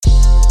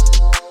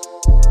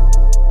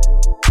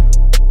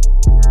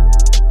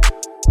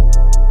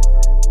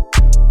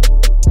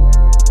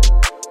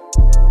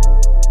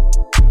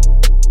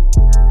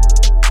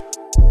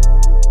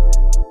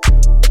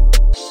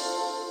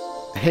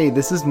Hey,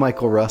 this is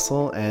Michael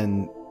Russell,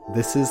 and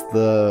this is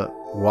the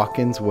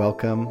Walk-Ins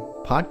Welcome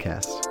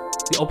podcast.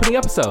 The opening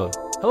episode.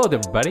 Hello,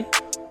 everybody.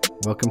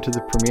 Welcome to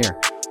the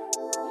premiere.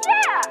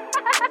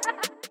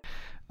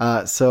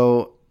 Yeah!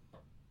 So,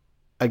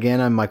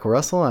 again, I'm Michael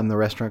Russell. I'm the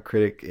restaurant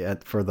critic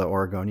for the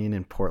Oregonian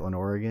in Portland,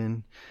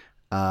 Oregon.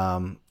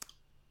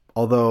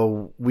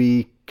 Although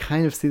we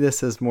kind of see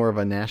this as more of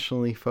a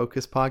nationally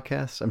focused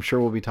podcast, I'm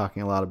sure we'll be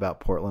talking a lot about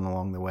Portland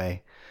along the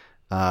way.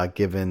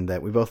 Given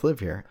that we both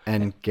live here.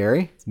 And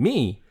Gary? It's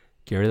me,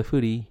 Gary the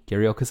Foodie,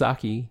 Gary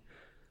Okazaki.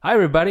 Hi,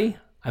 everybody.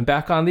 I'm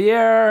back on the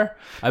air.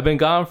 I've been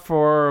gone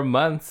for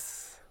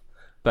months,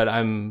 but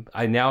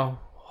I now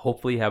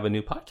hopefully have a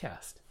new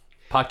podcast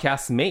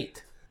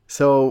mate.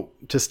 So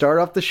to start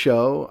off the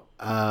show,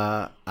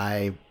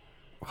 I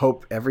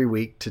hope every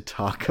week to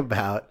talk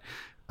about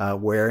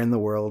where in the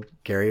world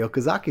Gary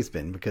Okazaki's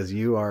been, because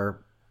you are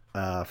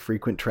a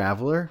frequent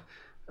traveler.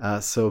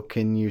 So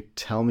can you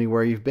tell me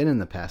where you've been in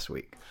the past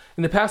week?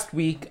 In the past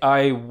week,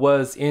 I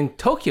was in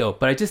Tokyo,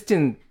 but I just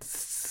didn't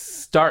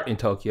start in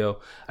Tokyo.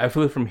 I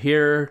flew from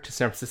here to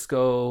San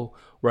Francisco,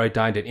 where I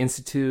dined at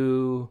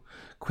Institut,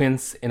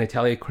 Quince, and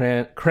Atelier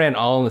Cren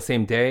all on the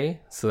same day.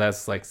 So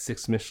that's like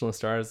 6 Michelin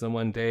stars in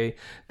one day.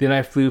 Then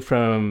I flew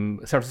from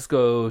San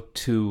Francisco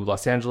to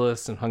Los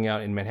Angeles and hung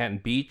out in Manhattan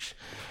Beach.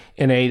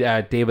 And ate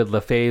at David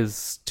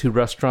Lefebvre's 2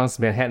 restaurants,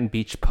 Manhattan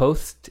Beach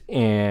Post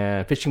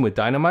and Fishing with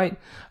Dynamite.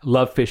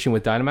 Love Fishing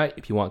with Dynamite.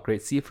 If you want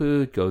great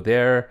seafood, go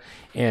there.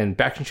 And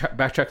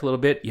backtrack a little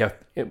bit.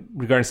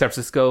 Regarding San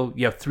Francisco,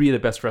 you have 3 of the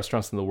best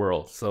restaurants in the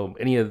world. So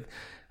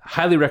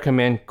highly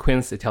recommend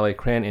Quince, Atelier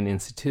Cren, and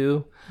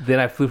Institut. Then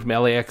I flew from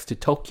LAX to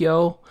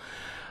Tokyo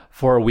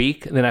for a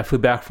week. And then I flew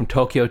back from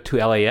Tokyo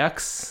to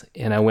LAX,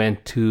 and I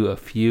went to a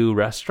few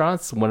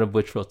restaurants, one of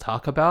which we'll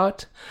talk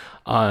about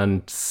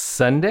on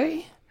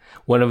Sunday.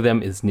 One of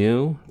them is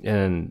new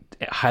and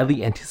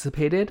highly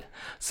anticipated.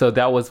 So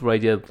that was what I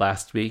did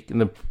last week.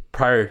 And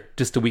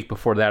just a week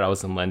before that, I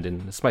was in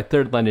London. It's my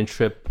 3rd London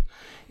trip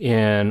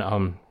in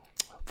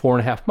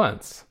 4.5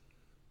 months.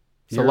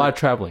 It's a lot of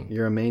traveling.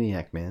 You're a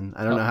maniac, man.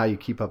 I don't know how you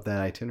keep up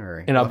that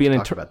itinerary. And I'll be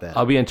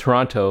in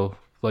Toronto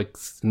like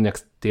the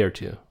next day or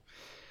 2.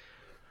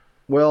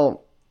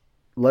 Well,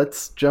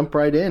 let's jump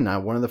right in.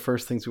 One of the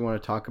first things we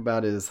want to talk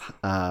about is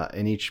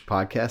in each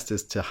podcast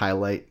is to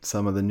highlight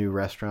some of the new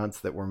restaurants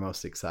that we're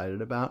most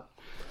excited about.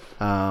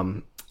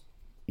 The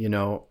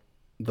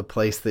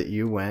place that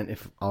you went,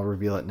 if I'll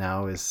reveal it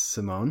now, is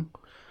Simone.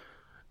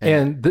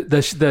 And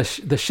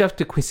the chef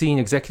de cuisine,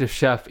 executive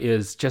chef,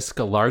 is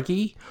Jessica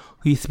Largy,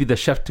 who used to be the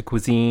chef de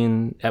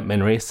cuisine at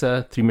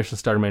Manresa, 3 Michelin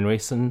star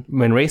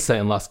Manresa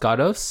in Los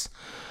Gatos.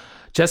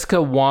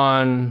 Jessica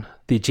won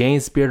the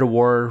James Beard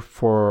Award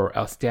for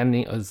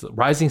Outstanding as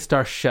Rising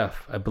Star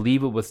Chef. I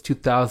believe it was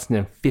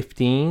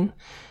 2015.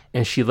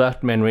 And she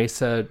left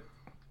Manresa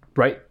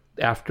right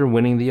after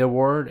winning the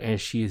award.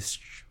 And she's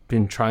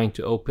been trying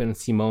to open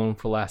Simone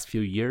for the last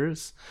few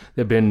years.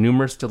 There have been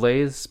numerous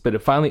delays, but it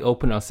finally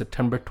opened on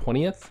September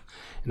 20th.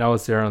 And I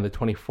was there on the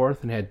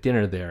 24th and had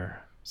dinner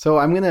there. So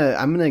I'm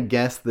gonna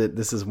guess that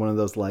this is one of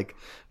those, like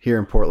here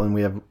in Portland,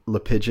 we have Le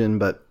Pigeon,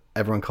 but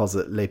everyone calls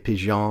it Les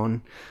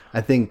Pigeons.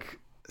 I think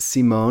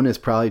Simone is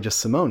probably just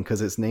Simone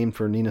because it's named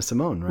for Nina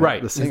Simone, right?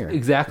 Right. The singer.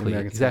 Exactly.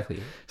 Singer.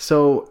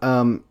 So,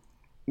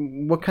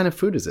 what kind of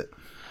food is it?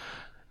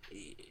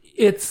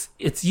 It's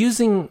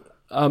using.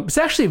 It's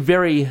actually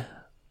very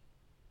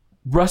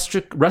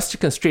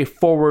rustic and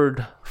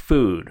straightforward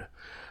food.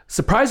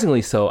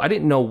 Surprisingly so. I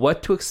didn't know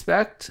what to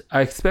expect.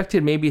 I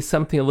expected maybe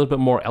something a little bit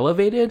more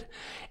elevated,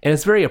 and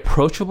it's very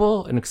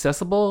approachable and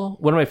accessible.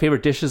 One of my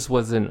favorite dishes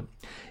was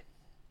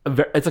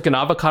it's like an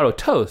avocado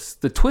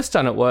toast. The twist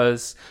on it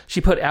was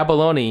she put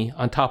abalone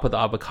on top of the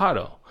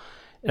avocado.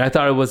 And I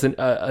thought it was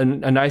a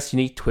nice,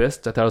 unique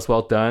twist. I thought it was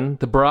well done.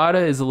 The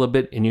burrata is a little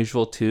bit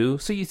unusual too.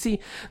 So you see,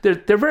 they're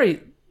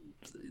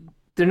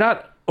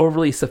not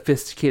overly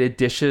sophisticated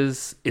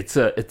dishes. It's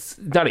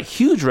not a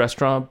huge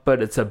restaurant,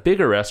 but it's a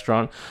bigger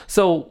restaurant.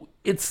 So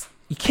you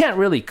can't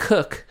really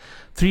cook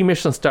 3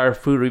 Michelin star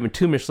food or even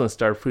 2 Michelin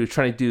star food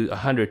trying to do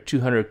 100,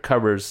 200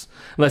 covers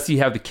unless you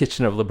have the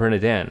kitchen of Le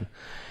Bernardin.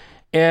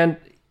 And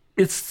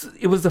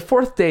it was the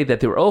 4th day that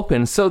they were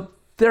open, so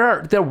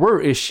there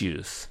were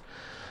issues.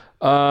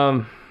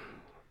 But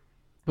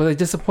I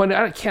disappointed.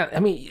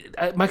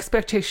 My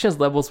expectations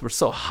levels were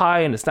so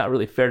high, and it's not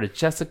really fair to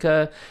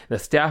Jessica and the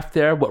staff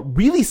there. What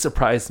really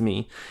surprised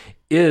me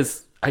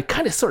is I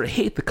kind of sort of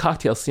hate the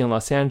cocktail scene in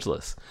Los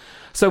Angeles.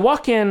 So I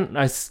walk in,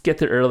 I get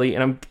there early,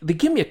 and they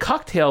give me a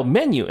cocktail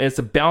menu, and it's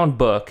a bound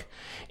book,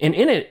 and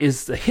in it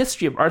is the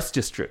history of Arts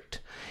District.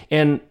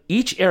 And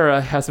each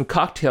era has some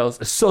cocktails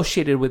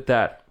associated with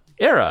that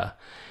era.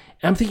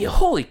 And I'm thinking,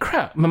 holy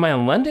crap, am I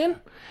in London?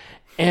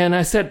 And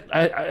I said,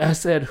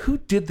 who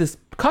did this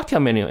cocktail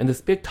menu? And this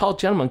big, tall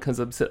gentleman comes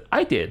up and said,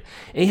 I did.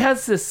 And he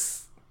has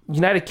this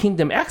United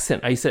Kingdom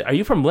accent. I said, are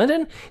you from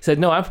London? He said,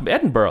 no, I'm from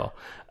Edinburgh.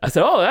 I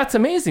said, oh, that's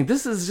amazing.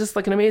 This is just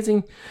like an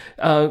amazing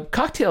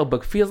cocktail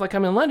book. Feels like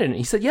I'm in London. And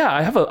he said, yeah,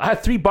 I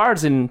have 3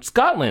 bars in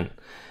Scotland.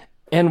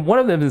 And one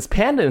of them is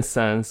Panda and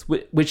Sons,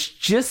 which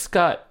just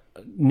got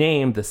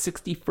named the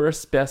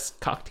 61st best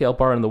cocktail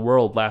bar in the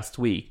world last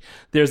week.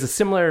 There's a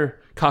similar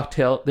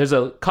cocktail. There's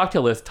a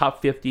cocktail list,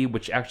 top 50,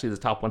 which actually is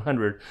the top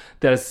 100,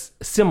 that is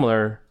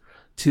similar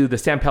to the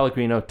San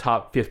Pellegrino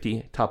top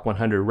 50, top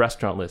 100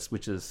 restaurant list,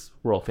 which is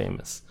world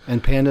famous.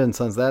 And Panda and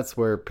Sons, that's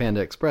where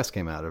Panda Express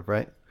came out of,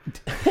 right?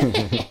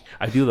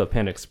 I do love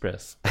Panda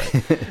Express.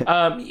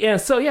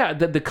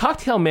 The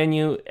cocktail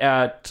menu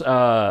at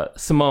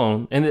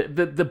Simone, and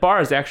the bar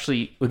is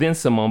actually within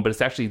Simone, but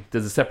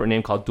there's a separate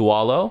name called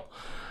Dualo.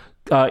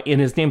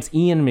 And his name's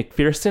Ian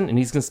McPherson, and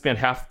he's going to spend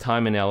half the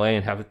time in LA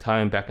and half the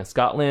time back in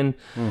Scotland.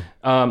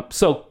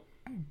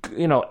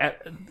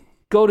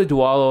 Go to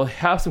Dualo,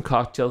 have some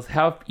cocktails,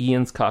 have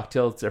Ian's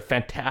cocktails. They're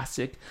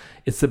fantastic.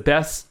 It's the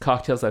best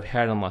cocktails I've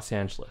had in Los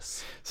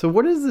Angeles. So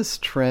what is this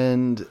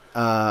trend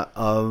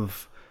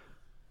of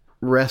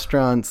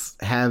restaurants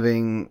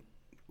having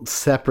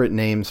separate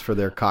names for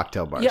their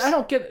cocktail bars? Yeah, I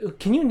don't get.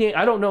 Can you name?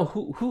 I don't know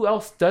who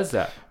else does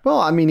that. Well,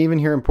 I mean, even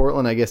here in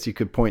Portland, I guess you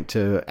could point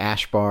to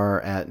Ash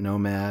Bar at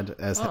Nomad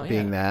as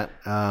being that.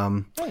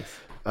 Nice.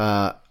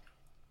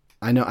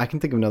 I know I can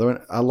think of another one.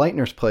 A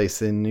Leitner's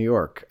Place in New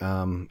York.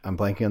 I'm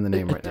blanking on the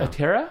name right now.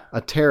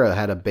 Atera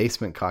had a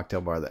basement cocktail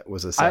bar that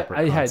was a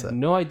separate concept. Had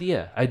no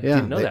idea. I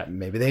didn't know that.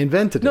 Maybe they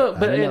invented it. No,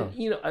 but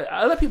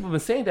other people have been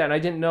saying that, and I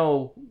didn't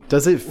know.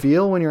 Does it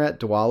feel when you're at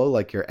Dualo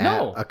like you're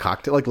at a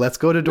cocktail? Like, let's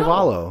go to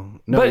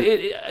Dualo. No. But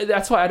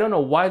that's why I don't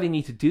know why they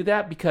need to do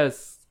that,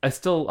 because I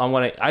still,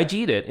 when I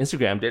IG'd it,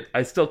 Instagrammed it,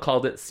 I still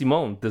called it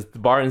Simone, the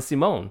bar in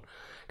Simone,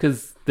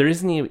 because there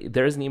isn't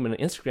even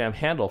an Instagram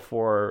handle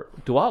for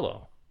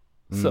Dualo.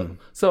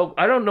 So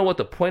I don't know what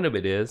the point of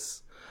it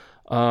is,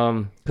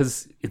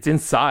 because it's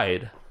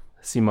inside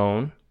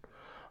Simone.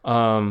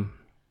 The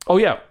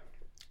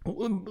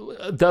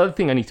other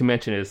thing I need to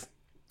mention is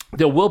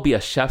there will be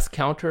a chef's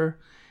counter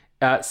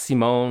at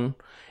Simone,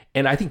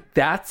 and I think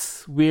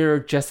that's where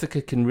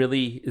Jessica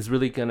is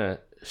really gonna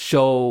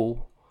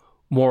show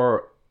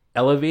more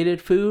elevated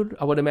food,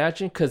 I would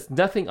imagine, because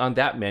nothing on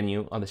that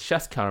menu, on the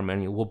chef's counter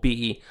menu, will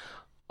be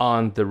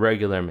on the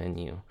regular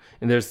menu.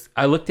 And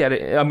I looked at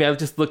it. I mean, I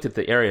just looked at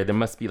the area. There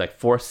must be like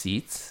 4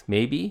 seats,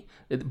 maybe.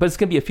 But it's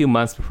going to be a few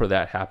months before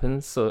that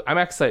happens. So I'm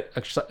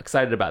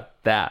excited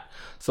about that.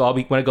 So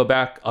when I go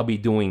back, I'll be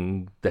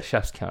doing the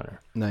chef's counter.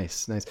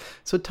 Nice.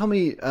 So tell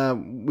me,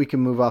 we can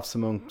move off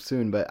Simone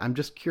soon, but I'm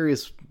just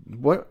curious.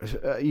 What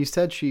you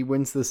said, she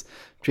wins this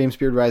James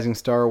Beard Rising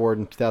Star Award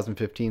in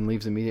 2015,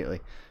 leaves immediately.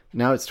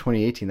 Now it's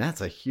 2018.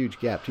 That's a huge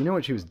gap. Do you know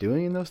what she was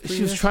doing in those 3 years?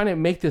 She was trying to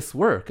make this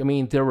work. I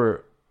mean, there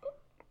were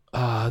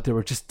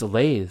just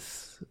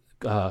delays,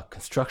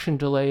 construction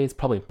delays,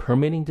 probably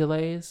permitting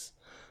delays.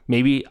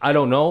 Maybe, I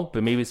don't know,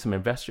 but maybe some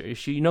investor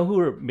issue. You know who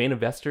her main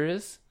investor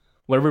is?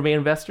 One of her main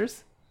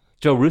investors?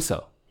 Joe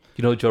Russo.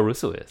 You know who Joe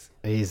Russo is?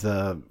 He's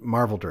a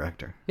Marvel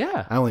director.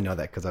 Yeah. I only know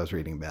that because I was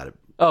reading about it.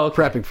 Oh,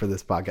 okay. Prepping for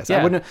this podcast.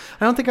 Yeah.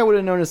 I don't think I would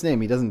have known his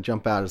name. He doesn't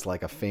jump out as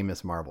like a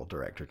famous Marvel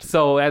director to me.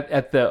 So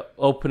at the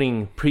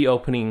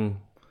pre-opening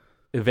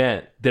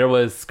event, there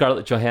was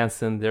Scarlett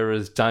Johansson, there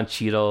was Don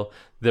Cheadle,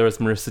 there was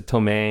Marissa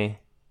Tomei.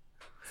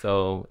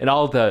 So, and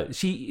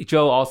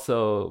Joe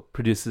also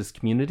produces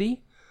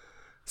Community.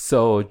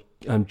 So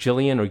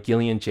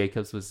Gillian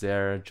Jacobs was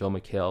there, Joe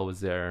McHale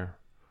was there,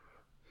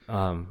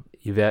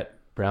 Yvette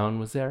Brown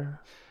was there.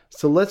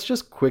 So let's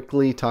just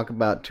quickly talk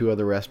about 2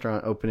 other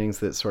restaurant openings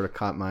that sort of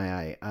caught my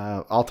eye.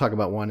 I'll talk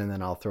about one and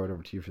then I'll throw it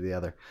over to you for the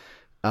other.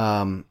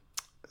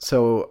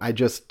 So I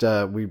just,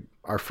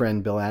 our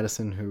friend Bill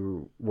Addison,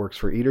 who works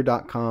for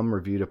Eater.com,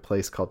 reviewed a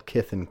place called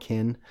Kith and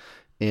Kin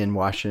in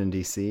Washington,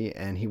 D.C.,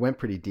 and he went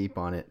pretty deep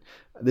on it.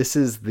 This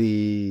is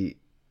the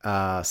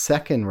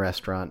second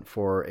restaurant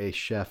for a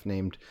chef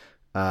named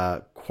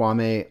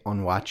Kwame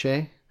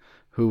Onwuachi,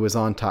 who was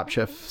on Top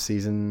Chef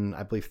season,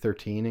 I believe,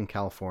 13 in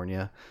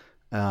California.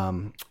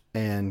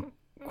 And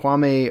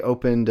Kwame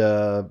opened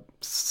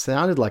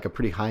sounded like a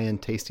pretty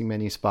high-end tasting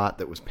menu spot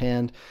that was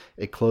panned.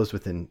 It closed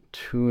within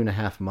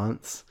 2.5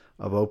 months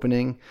of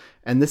opening.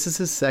 And this is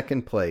his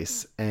second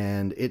place.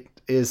 And it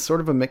is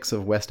sort of a mix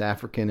of West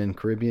African and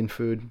Caribbean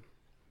food.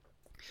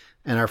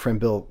 And our friend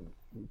Bill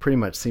pretty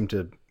much seemed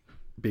to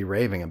be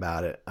raving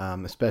about it,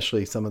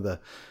 especially some of the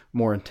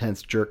more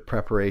intense jerk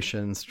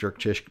preparations, jerk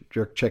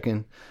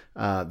chicken.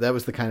 That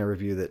was the kind of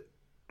review that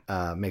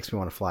makes me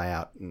want to fly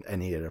out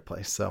and eat at a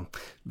place. So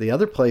the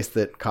other place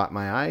that caught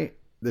my eye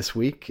this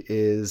week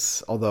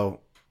is, although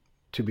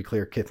to be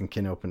clear, Kith and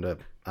Kin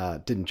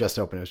didn't just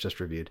open, it was just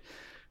reviewed.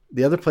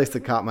 The other place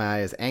that caught my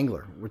eye is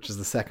Angler, which is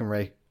the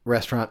second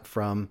restaurant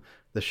from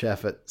the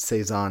chef at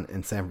Cezanne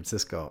in San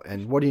Francisco.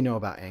 And what do you know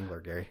about Angler,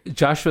 Gary?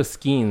 Joshua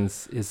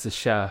Skeens is the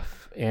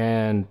chef.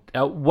 And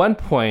at one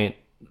point,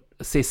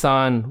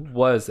 Cezanne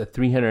was a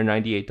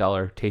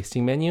 $398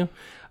 tasting menu.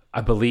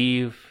 I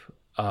believe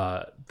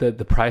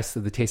the price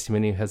of the tasting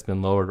menu has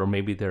been lowered, or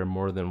maybe there are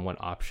more than one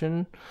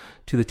option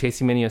to the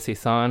tasting menu at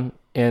Cezanne.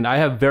 And I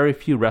have very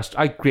few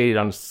restaurants. I graded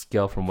on a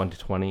scale from 1 to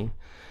 20.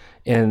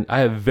 And I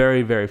have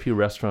very, very few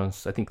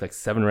restaurants. I think like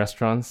 7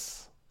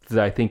 restaurants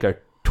that I think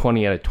are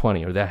 20 out of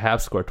 20 or that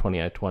have scored 20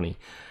 out of 20.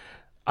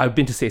 I've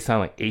been to Saison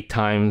like 8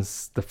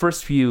 times. The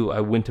first few I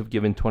wouldn't have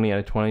given 20 out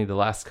of 20. The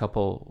last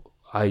couple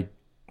I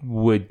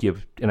would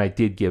give, and I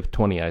did give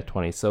 20 out of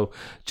 20. So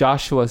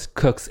Joshua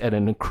cooks at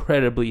an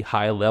incredibly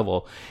high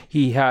level.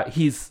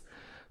 He's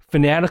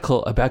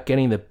fanatical about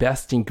getting the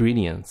best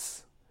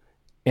ingredients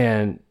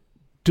and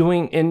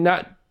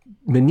not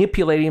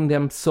manipulating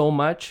them so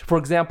much. For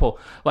example,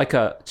 like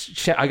I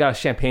got a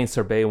champagne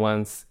sorbet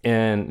once,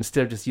 and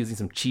instead of just using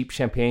some cheap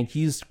champagne,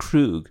 he used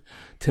Krug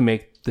to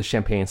make the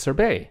champagne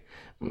sorbet.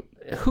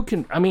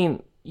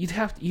 You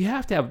have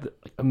to have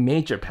a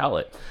major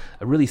palate,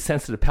 a really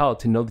sensitive palate,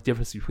 to know the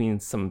difference between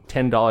some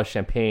 $10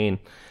 champagne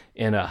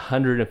and a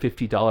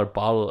 $150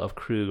 bottle of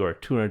Krug, or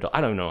 $200.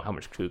 I don't know how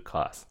much Krug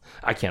costs.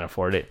 I can't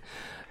afford it.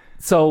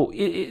 So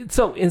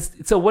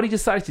what he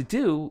decided to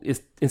do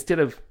is, instead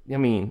of,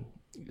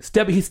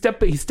 he's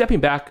stepping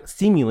back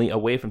seemingly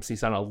away from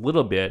Saison a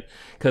little bit,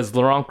 because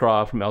Laurent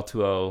Gras from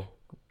L2O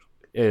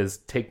is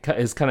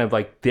kind of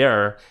like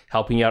there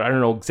helping out. I don't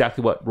know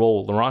exactly what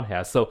role Laurent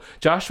has. So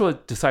Joshua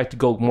decided to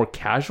go more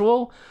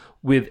casual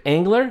with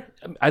Angler.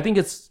 I think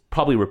it's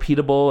probably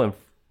repeatable,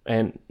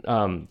 and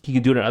he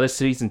can do it in other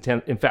cities.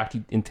 In fact,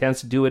 he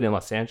intends to do it in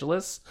Los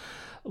Angeles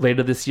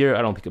later this year.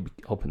 I don't think it'll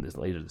be open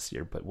later this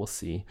year, but we'll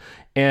see.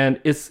 And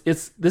this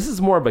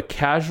is more of a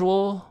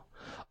casual,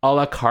 a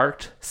la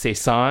carte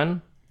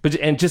Saison,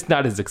 and just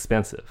not as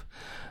expensive.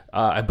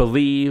 I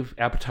believe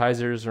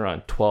appetizers are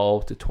on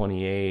 12 to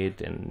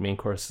 28, and main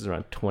courses are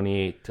on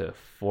 28 to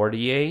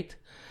 48.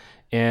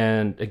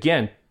 And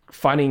again,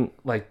 finding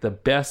like the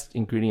best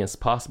ingredients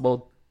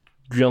possible,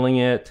 drilling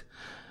it,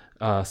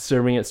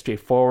 serving it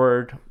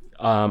straightforward.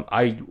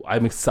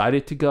 I'm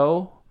excited to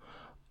go.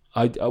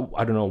 I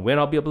don't know when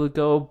I'll be able to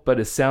go, but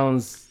it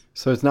sounds...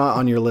 So it's not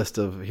on your list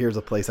of, here's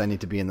a place I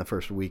need to be in the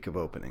first week of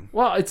opening.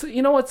 Well,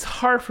 it's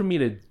hard for me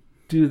to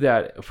do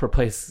that for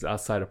places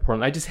outside of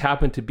Portland.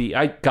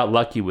 I got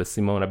lucky with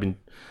Simone. I've been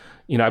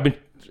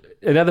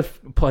another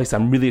place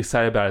I'm really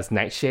excited about is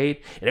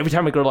Nightshade. And every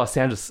time I go to Los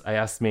Angeles, I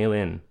ask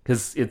Mei-Lin,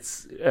 because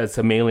it's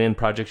a Mei-Lin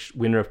project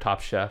winner of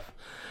Top Chef.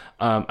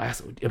 I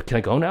asked, can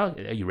I go now?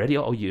 Are you ready?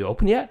 Oh, you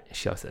open yet?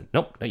 She said,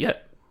 nope, not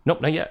yet. Nope,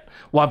 not yet.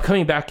 Well, I'm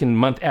coming back in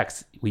month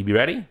X. Will you be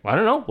ready? I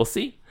don't know. We'll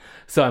see.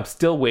 So I'm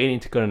still waiting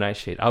to go to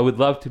Nightshade. I would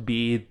love to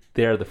be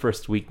there the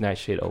first week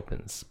Nightshade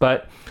opens.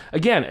 But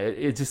again,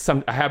 it's just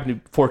I happen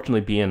to fortunately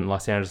be in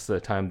Los Angeles at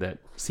the time that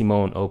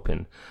Simone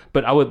opened.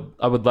 But I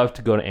would love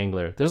to go to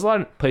Angler. There's a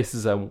lot of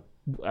places I'm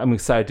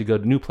excited to go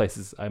to, new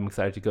places I'm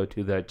excited to go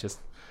to that just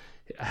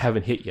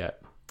haven't hit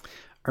yet.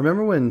 I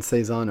remember when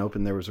Saison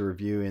opened, there was a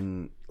review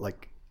in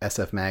like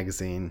SF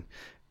Magazine,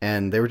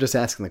 and they were just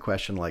asking the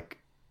question, like,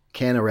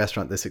 can a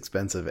restaurant this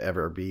expensive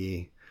ever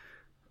be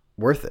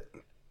worth it?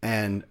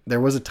 And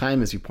there was a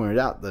time, as you pointed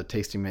out, the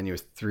tasting menu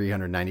was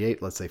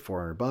 $398, let's say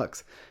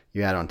 $400.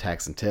 You add on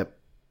tax and tip,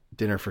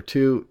 dinner for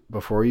two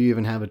before you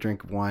even have a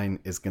drink of wine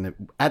is going to,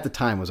 at the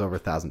time, was over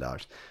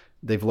 $1,000.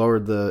 They've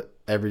lowered the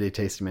everyday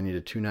tasting menu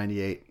to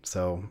 $298.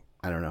 So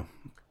I don't know,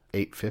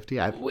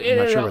 $850. I'm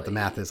not sure what the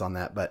math is on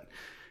that, but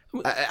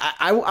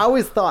I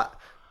always thought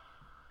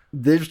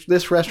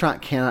this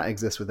restaurant cannot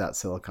exist without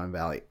Silicon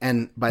Valley.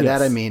 And by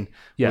that, I mean,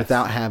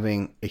 without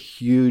having a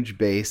huge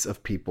base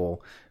of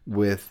people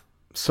with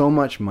so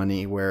much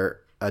money,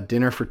 where a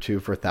dinner for two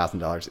for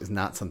 $1,000 is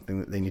not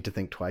something that they need to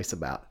think twice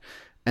about.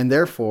 And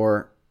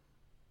therefore,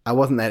 I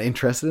wasn't that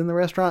interested in the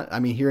restaurant. I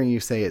mean, hearing you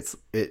say it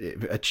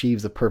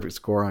achieves a perfect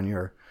score on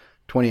your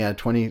 20 out of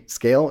 20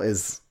 scale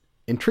is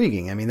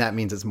intriguing. I mean, that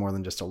means it's more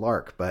than just a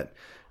lark, but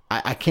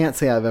I can't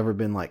say I've ever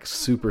been like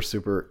super,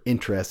 super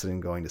interested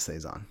in going to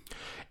Saison.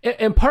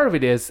 And part of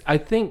it is, I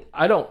think,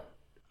 I don't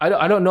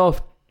know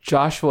if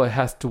Joshua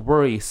has to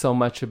worry so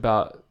much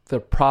about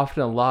the profit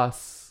and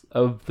loss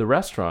of the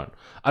restaurant.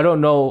 I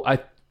don't know.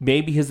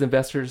 Maybe his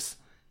investors,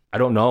 I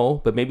don't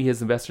know, but maybe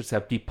his investors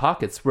have deep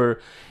pockets where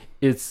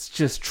it's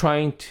just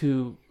trying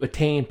to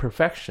attain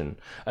perfection.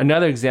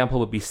 Another example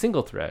would be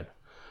Single Thread,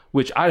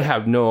 which I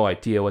have no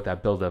idea what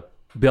that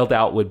build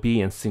out would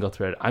be in Single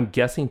Thread. I'm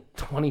guessing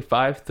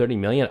 25, 30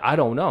 million. I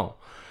don't know.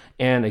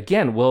 And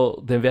again,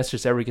 will the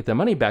investors ever get their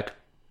money back?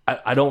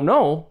 I don't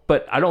know,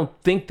 but I don't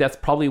think that's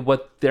probably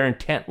what their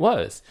intent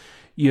was.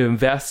 You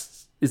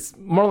invest, it's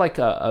more like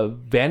a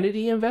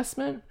vanity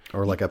investment.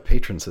 Or like a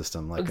patron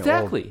system. Like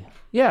exactly.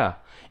 Yeah.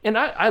 And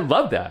I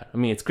love that. I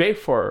mean, it's great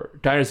for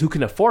diners who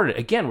can afford it.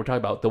 Again, we're talking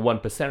about the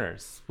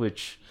 1%ers,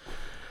 which,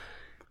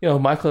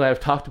 Michael and I have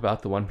talked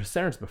about the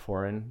 1%ers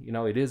before, and,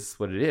 it is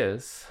what it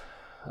is.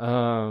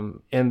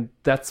 And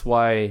that's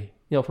why,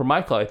 for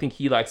Michael, I think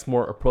he likes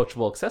more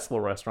approachable, accessible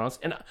restaurants.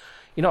 And,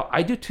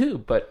 I do too,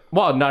 but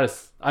not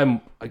as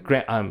I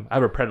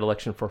have a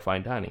predilection for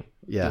fine dining.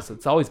 Yeah,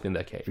 it's always been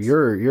that case.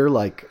 You're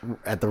like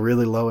at the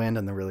really low end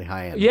and the really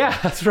high end. Yeah,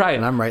 that's right.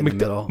 And I'm right in the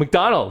middle.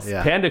 McDonald's,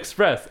 Yeah. Panda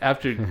Express.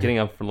 After getting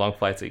up for long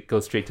flights, it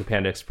goes straight to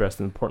Panda Express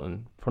in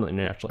Portland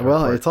International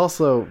Airport. Well, it's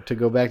also, to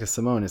go back to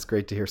Simone, it's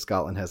great to hear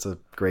Scotland has a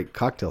great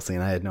cocktail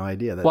scene. I had no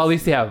idea. Well, at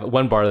least they have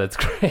one bar that's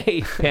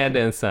great, Panda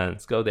and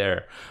Sons. Go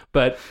there.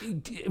 But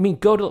I mean,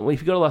 if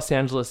you go to Los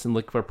Angeles and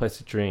look for a place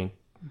to drink,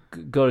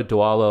 go to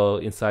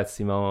Dualo inside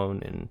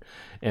Simone,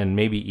 and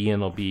maybe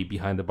Ian will be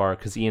behind the bar,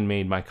 because Ian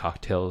made my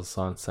cocktails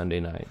on Sunday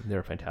night.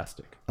 They're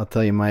fantastic. I'll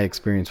tell you, my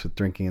experience with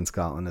drinking in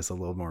Scotland is a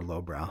little more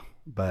lowbrow.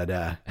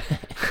 But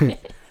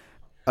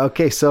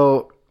okay,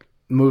 so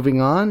moving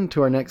on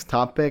to our next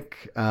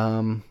topic.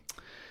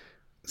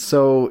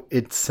 So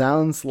it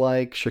sounds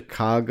like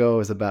Chicago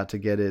is about to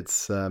get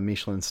its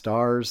Michelin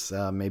stars,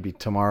 maybe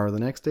tomorrow or the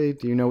next day.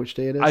 Do you know which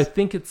day it is? I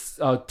think it's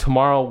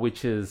tomorrow,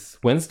 which is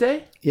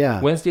Wednesday.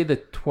 Yeah. Wednesday the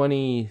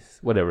 26th,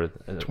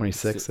 I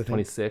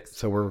think. 26th.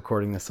 So we're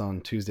recording this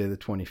on Tuesday the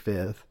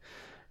 25th.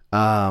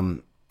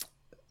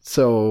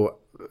 So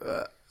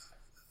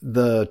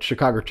the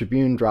Chicago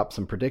Tribune dropped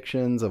some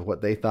predictions of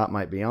what they thought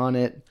might be on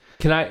it.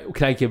 Can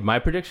I give my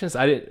predictions?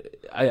 I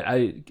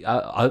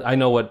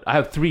know what I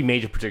have. 3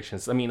 major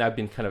predictions. I mean, I've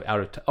been kind of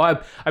out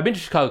of I've been to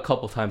Chicago a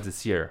couple times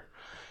this year,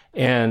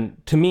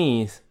 and to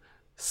me,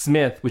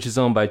 Smith, which is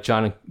owned by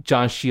John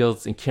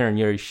Shields and Karen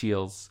Yuri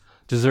Shields,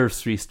 deserves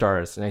 3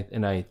 stars,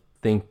 and I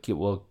think it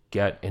will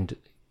get into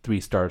 3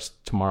 stars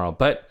tomorrow.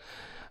 But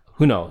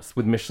who knows?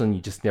 With Michelin,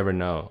 you just never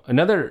know.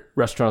 Another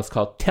restaurant is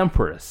called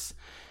Temperus.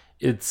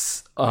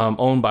 It's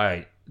owned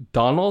by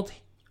Donald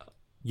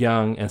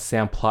Young and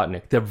Sam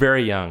Plotnick. They're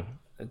very young.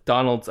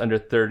 Donald's under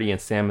 30 and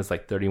Sam is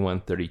like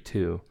 31,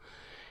 32.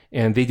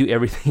 And they do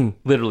everything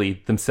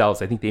literally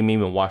themselves. I think they may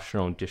even wash their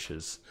own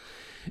dishes.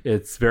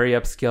 It's very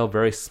upscale,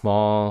 very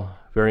small,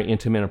 very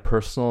intimate and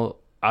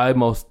personal. I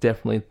most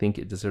definitely think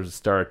it deserves a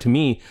star. To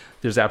me,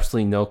 there's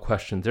absolutely no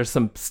question. There's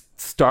some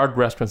starred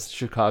restaurants in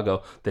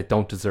Chicago that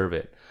don't deserve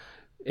it,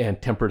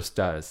 and Temperus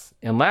does.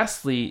 And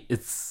lastly,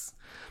 it's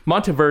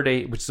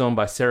Monteverde, which is owned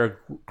by Sarah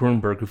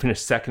Grunberg, who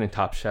finished second in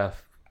Top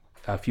Chef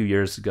a few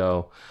years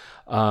ago.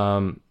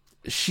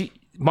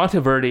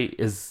 Monteverde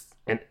is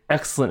an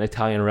excellent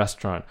Italian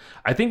restaurant.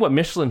 I think what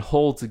Michelin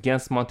holds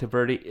against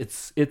Monteverde,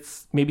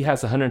 it's maybe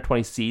has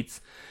 120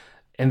 seats,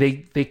 and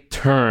they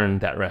turn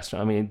that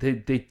restaurant. I mean,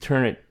 they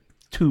turn it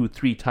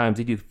 2-3 times.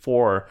 They do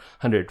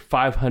 400,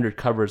 500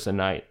 covers a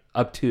night,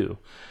 up to.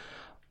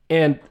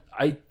 And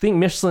I think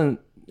Michelin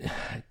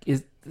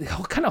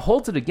kind of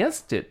holds it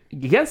against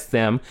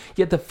them,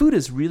 yet the food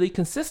is really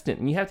consistent.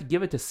 And you have to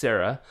give it to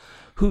Sarah,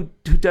 who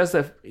does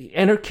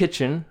and her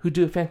kitchen, who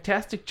do a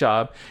fantastic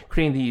job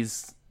creating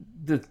these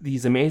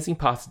amazing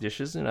pasta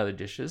dishes and other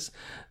dishes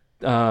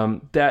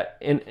that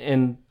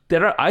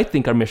I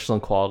think are Michelin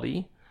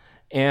quality.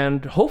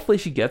 And hopefully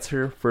she gets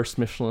her first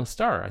Michelin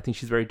star. I think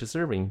she's very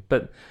deserving.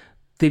 But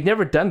they've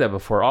never done that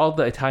before. All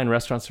the Italian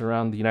restaurants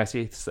around the United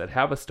States that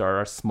have a star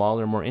are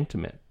smaller, more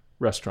intimate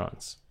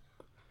restaurants.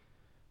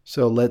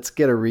 So let's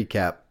get a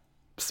recap.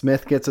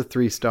 Smith gets a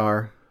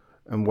 3-star.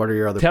 And what are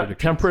your other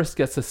predictions? Temperus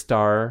gets a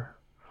star.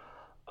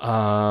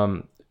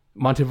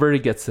 Monteverde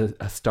gets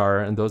a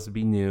star, and those would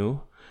be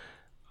new.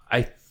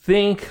 I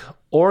think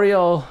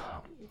Oriole...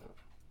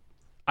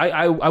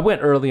 I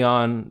went early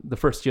on the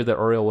first year that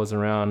Oriole was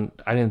around.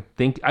 I didn't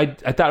think... I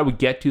thought it would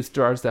get 2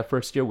 stars that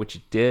first year, which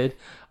it did.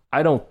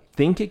 I don't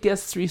think it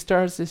gets 3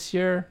 stars this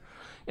year.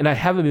 And I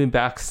haven't been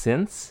back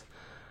since.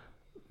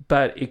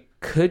 But it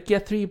could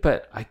get 3,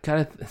 but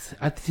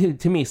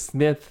to me,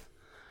 Smith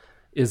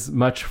is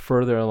much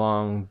further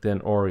along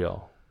than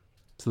Oriole.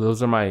 So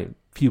those are my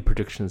few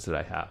predictions that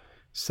I have.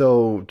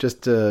 So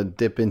just to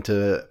dip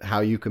into how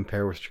you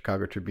compare with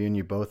Chicago Tribune,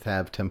 you both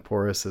have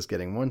Temperus as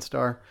getting 1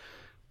 star.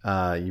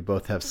 You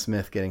both have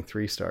Smith getting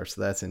 3 stars.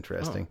 So that's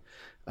interesting.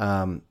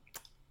 Oh.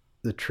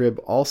 The Trib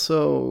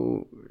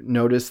also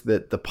noticed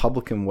that the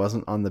Publican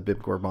wasn't on the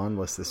Bib Gourmand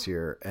list this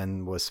year,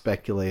 and was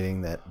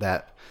speculating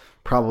that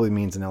probably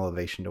means an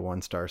elevation to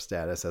 1-star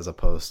status as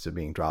opposed to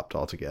being dropped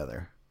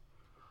altogether.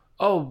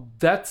 Oh,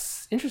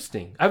 that's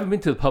interesting. I haven't been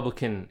to the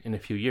Publican in a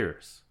few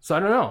years, so I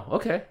don't know.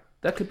 Okay,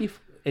 that could be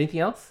anything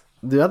else.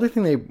 The other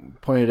thing they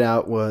pointed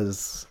out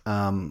was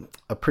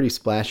a pretty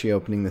splashy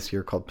opening this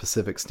year called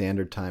Pacific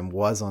Standard Time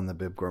was on the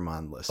Bib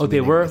Gourmand list. Oh, they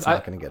were? It's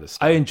not going to get a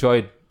star. I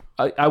enjoyed...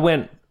 I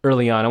went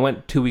early on. I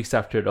went 2 weeks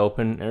after it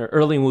opened.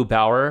 Erling Wu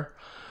Bauer,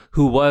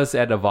 who was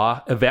at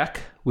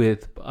Avec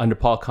under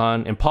Paul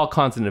Kahn, and Paul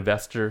Kahn's an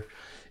investor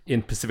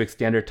in Pacific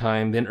Standard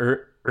Time. Then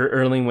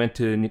Erling went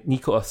to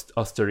Nico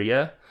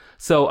Osteria.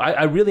 So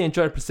I really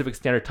enjoyed Pacific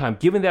Standard Time.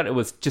 Given that it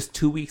was just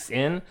 2 weeks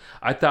in,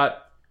 I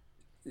thought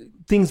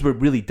things were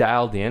really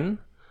dialed in.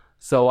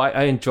 So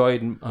I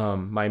enjoyed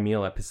my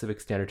meal at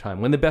Pacific Standard Time.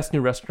 One of the best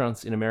new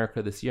restaurants in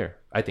America this year.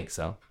 I think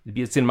so.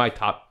 It's in my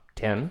top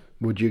 10.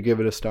 Would you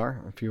give it a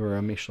star if you were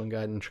a Michelin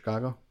guide in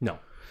Chicago? No.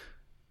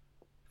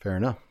 Fair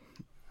enough.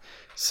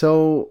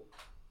 So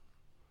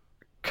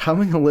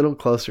coming a little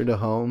closer to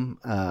home,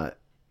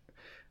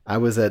 I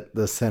was at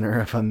the center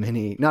of a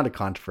not a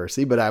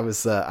controversy, but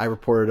I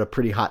reported a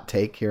pretty hot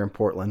take here in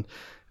Portland.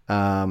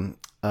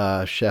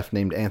 A chef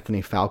named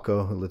Anthony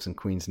Falco, who lives in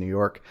Queens, New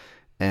York,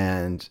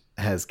 and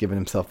has given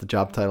himself the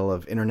job title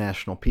of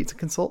International Pizza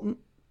Consultant,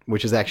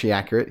 which is actually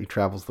accurate. He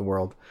travels the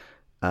world,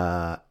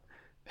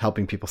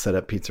 helping people set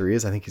up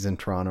pizzerias. I think he's in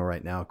Toronto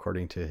right now,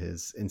 according to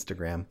his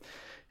Instagram.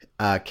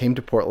 Came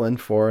to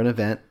Portland for an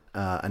event,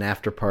 an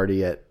after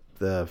party or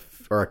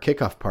a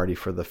kickoff party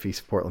for the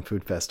Feast of Portland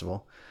Food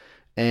Festival.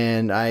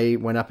 And I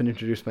went up and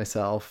introduced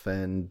myself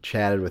and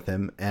chatted with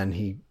him. And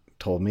he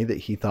told me that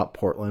he thought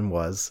Portland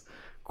was,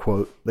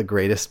 quote, the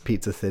greatest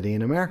pizza city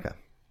in America.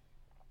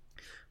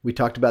 We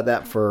talked about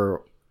that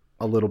for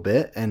a little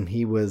bit. And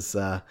he was,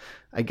 I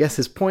guess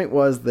his point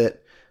was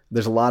that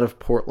there's a lot of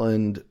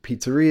Portland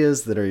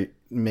pizzerias that are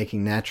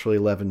making naturally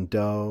leavened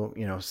dough,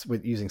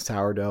 with using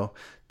sourdough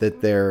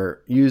that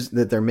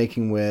they're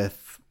making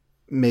with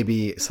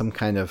maybe some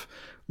kind of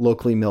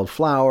locally milled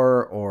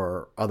flour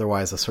or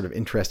otherwise a sort of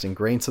interesting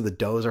grain. So the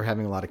doughs are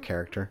having a lot of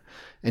character.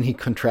 And he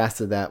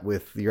contrasted that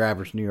with your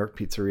average New York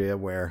pizzeria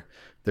where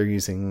they're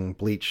using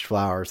bleached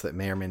flours that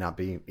may or may not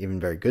be even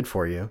very good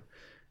for you.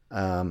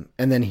 And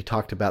then he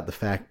talked about the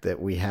fact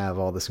that we have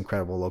all this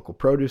incredible local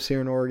produce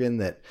here in Oregon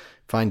that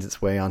finds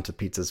its way onto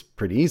pizzas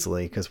pretty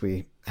easily because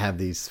we have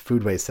these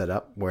foodways set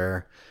up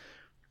where,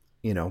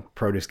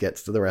 produce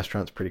gets to the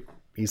restaurants pretty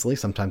easily.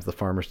 Sometimes the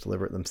farmers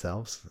deliver it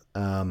themselves.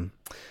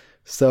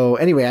 So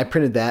anyway, I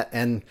printed that,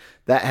 and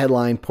that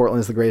headline,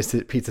 Portland is the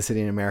greatest pizza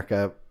city in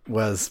America,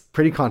 was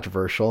pretty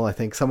controversial. I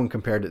think someone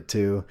compared it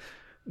to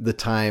the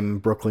time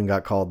Brooklyn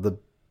got called the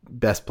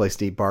best place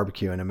to eat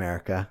barbecue in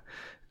America.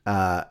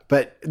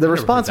 But the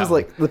response was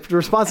like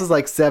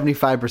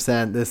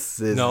 75%. This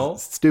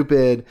is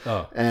stupid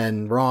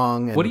and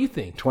wrong. And what do you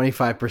think?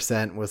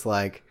 25% was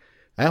like,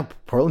 oh,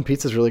 Portland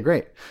pizza is really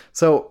great.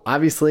 So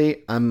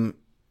obviously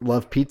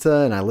love pizza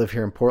and I live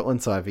here in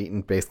Portland. So I've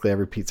eaten basically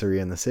every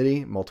pizzeria in the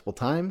city multiple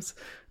times.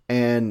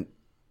 And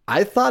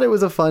I thought it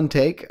was a fun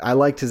take. I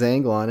liked his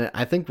angle on it.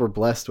 I think we're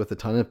blessed with a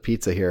ton of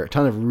pizza here, a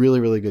ton of really,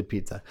 really good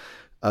pizza.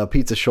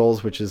 Pizza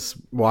Shoals, which is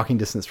walking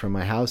distance from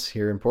my house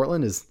here in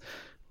Portland, is,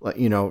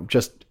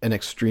 just an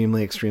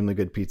extremely, extremely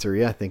good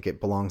pizzeria. I think it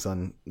belongs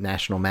on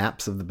national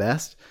maps of the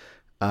best.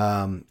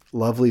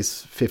 Lovely's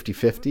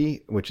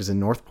 50/50, which is in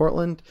North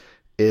Portland,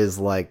 is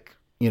like,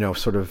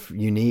 sort of a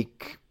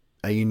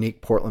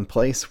unique Portland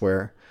place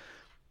where,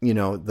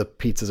 the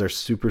pizzas are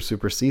super,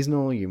 super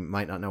seasonal. You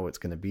might not know what's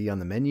going to be on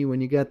the menu when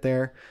you get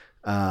there.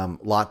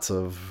 Lots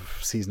of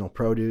seasonal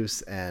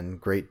produce and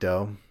great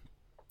dough.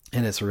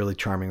 And it's a really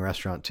charming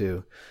restaurant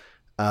too.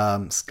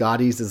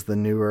 Scotty's is the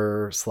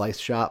newer slice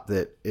shop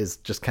that is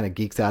just kind of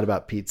geeks out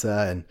about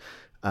pizza,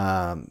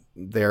 and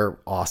they're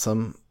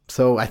awesome.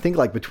 So I think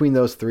like between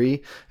those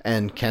three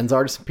and Ken's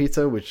Artisan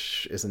Pizza,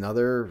 which is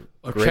another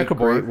great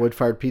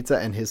wood-fired pizza,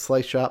 and his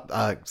slice shop,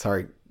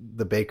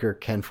 the baker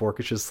Ken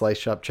Forkish's slice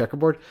shop,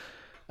 Checkerboard.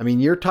 I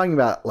mean, you're talking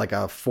about like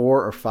a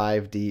 4 or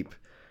 5 deep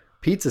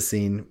pizza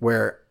scene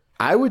where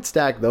I would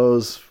stack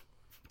those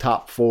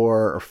top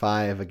 4 or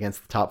 5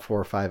 against the top 4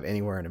 or 5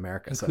 anywhere in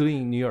America,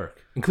 including New York,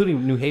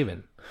 including New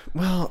Haven.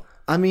 Well,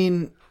 I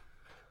mean,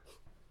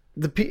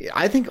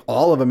 I think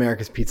all of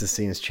America's pizza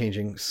scene is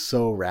changing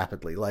so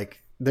rapidly.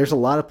 Like, there's a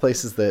lot of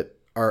places that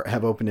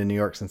have opened in New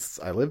York since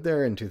I lived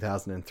there in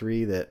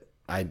 2003 that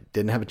I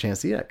didn't have a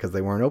chance to eat at because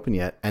they weren't open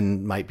yet,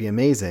 and might be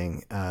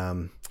amazing.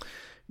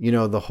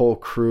 The whole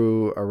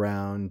crew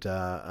around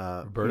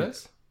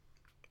Roberta's.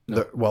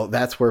 Well,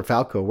 that's where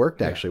Falco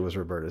worked. Actually, was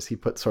Roberta's. He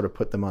put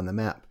them on the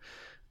map.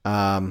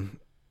 And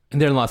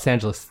they're in Los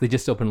Angeles. They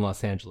just opened in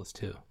Los Angeles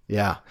too.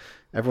 Yeah,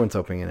 everyone's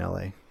opening in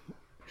LA.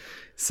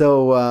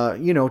 So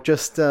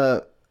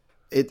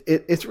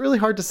it's really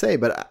hard to say,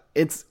 but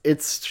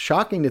it's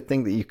shocking to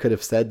think that you could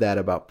have said that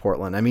about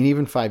Portland. I mean,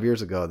 even 5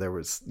 years ago,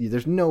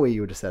 there's no way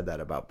you would have said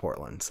that about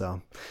Portland.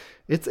 So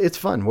it's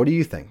fun. What do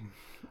you think?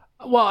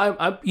 Well,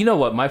 I you know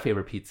what my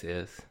favorite pizza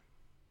is?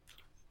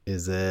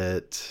 Is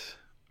it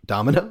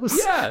Domino's?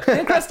 Yeah,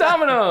 thin crust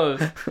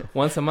Domino's.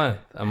 Once a month,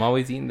 I'm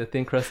always eating the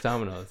thin crust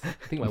Domino's.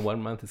 I think my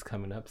 1 month is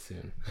coming up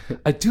soon.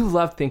 I do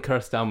love thin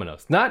crust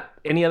Domino's. Not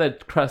any other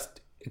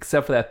crust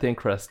except for that thin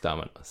crust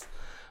Domino's.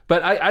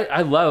 But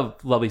I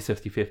love Lovely's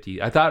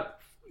 50/50. I thought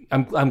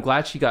I'm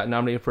glad she got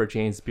nominated for a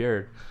James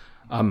Beard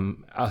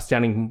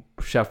outstanding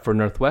chef for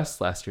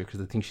Northwest last year,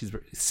 because I think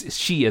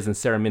she as in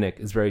Sarah Minnick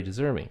is very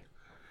deserving.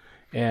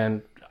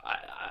 And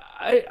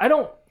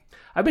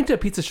I've been to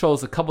Pizza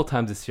Shoals a couple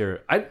times this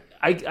year. I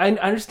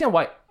understand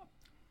why.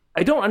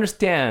 I don't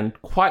understand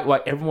quite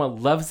why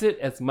everyone loves it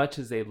as much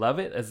as they love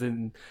it. As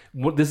in,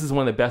 this is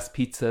one of the best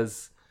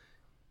pizzas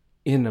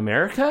in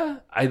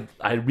America.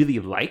 I really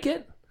like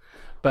it,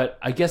 but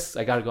I guess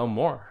I got to go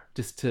more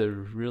just to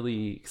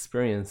really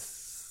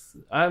experience.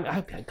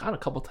 I've gone a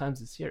couple times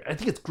this year. I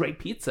think it's great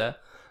pizza,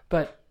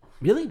 but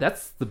really,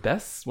 that's the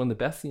best, one of the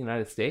best in the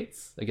United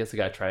States. I guess I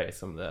got to try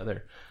some of the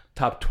other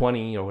top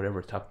 20 or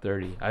whatever, top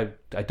 30. I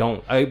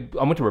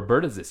went to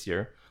Roberta's this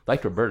year.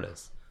 Liked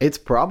Roberta's, It's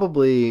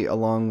probably,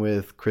 along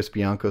with Chris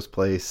Bianco's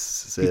place,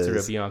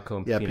 Pizzeria Bianco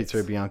in Phoenix.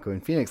 Pizzeria Bianco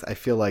in Phoenix. I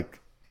feel like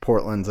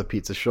Portland's a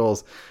Pizza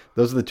Shoals.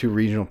 Those are the two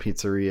regional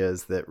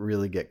pizzerias that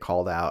really get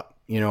called out.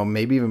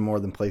 Maybe even more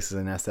than places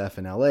in SF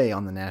and LA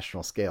on the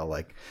national scale.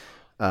 Like,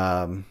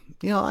 I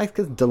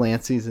think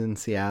Delancey's in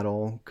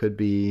Seattle could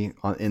be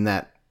in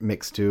that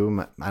mix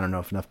too. I don't know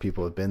if enough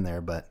people have been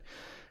there, but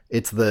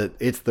it's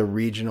the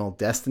regional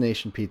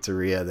destination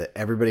pizzeria that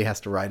everybody has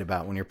to write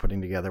about when you're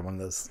putting together one of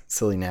those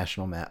silly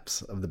national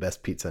maps of the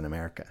best pizza in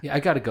America. Yeah,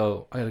 I gotta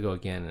go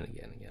again and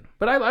again and again.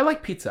 But I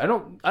like pizza. I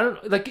don't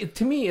like it.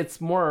 To me,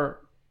 it's more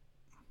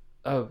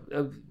of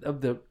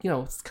the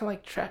it's kind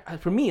of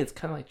like for me. It's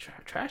kind of like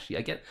trashy.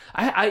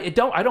 I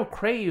don't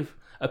crave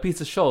a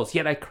Pizza Shoals,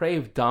 yet I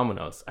crave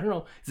Domino's. I don't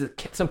know. Is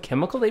it some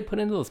chemical they put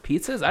into those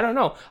pizzas? I don't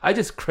know. I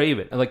just crave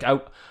it. Like I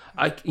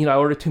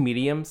order 2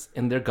 mediums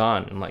and they're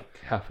gone in like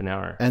half an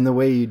hour. And the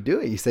way you do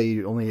it, you say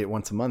you only eat it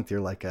once a month.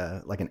 You're like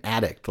an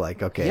addict.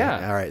 Like, okay,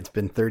 yeah. All right, it's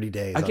been 30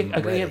 days. I get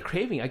a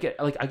craving. I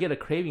get a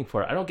craving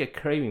for it. I don't get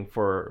craving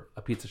for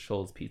a Pizza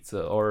Shoals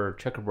pizza or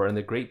Checkerboard, and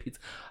they're great pizza.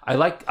 I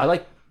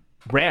like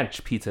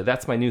ranch pizza.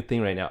 That's my new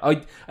thing right now.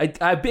 I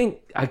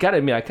gotta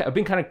admit, I've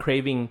been kind of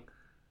craving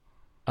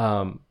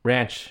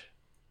ranch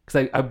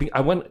because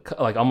I went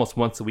like almost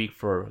once a week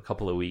for a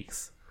couple of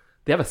weeks.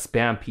 They have a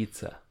Spam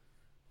pizza.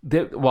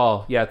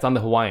 It's on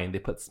the Hawaiian. They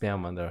put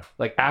Spam on there,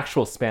 like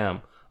actual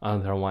Spam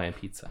on their Hawaiian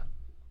pizza.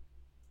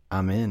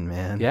 I'm in,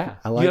 man. Yeah,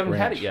 I like you haven't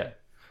ranch. had it yet.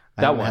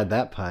 I haven't had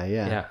that pie.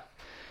 Yeah.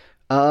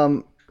 Yeah.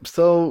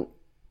 So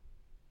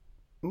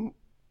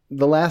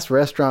the last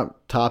restaurant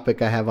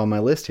topic I have on my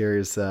list here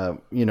is,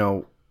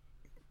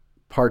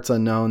 Parts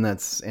Unknown.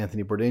 That's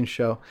Anthony Bourdain's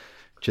show.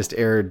 Just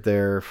aired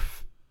their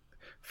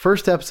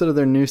first episode of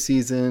their new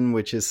season,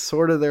 which is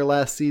sort of their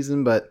last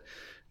season, but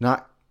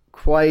not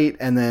quite.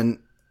 And then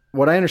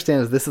what I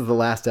understand is this is the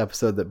last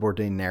episode that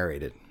Bourdain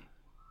narrated.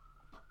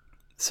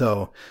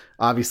 So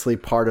obviously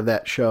part of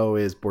that show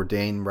is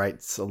Bourdain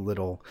writes a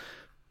little,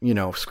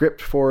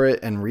 script for it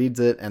and reads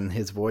it. And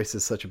his voice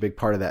is such a big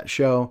part of that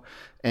show.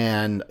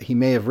 And he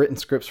may have written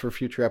scripts for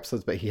future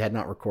episodes, but he had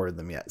not recorded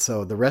them yet.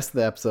 So the rest of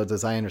the episodes,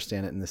 as I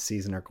understand it in this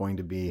season, are going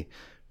to be,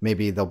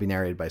 maybe they'll be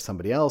narrated by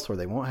somebody else or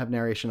they won't have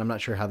narration. I'm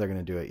not sure how they're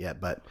going to do it yet,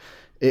 but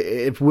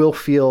it will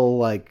feel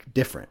like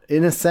different.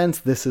 In a sense,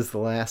 this is the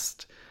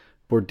last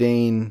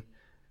Bourdain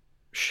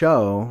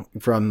show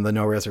from the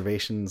No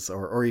Reservations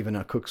or even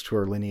a Cook's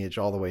Tour lineage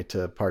all the way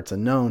to Parts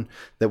Unknown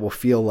that will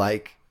feel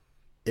like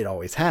it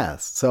always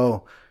has.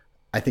 So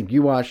I think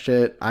you watched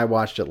it. I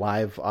watched it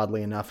live,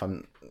 oddly enough.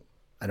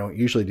 I don't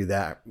usually do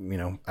that.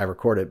 I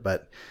record it,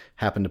 but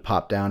happened to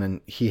pop down,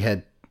 and he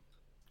had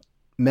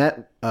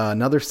met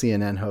another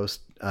CNN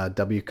host,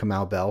 W.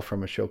 Kamau Bell,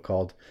 from a show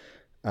called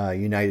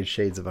United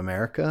Shades of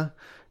America,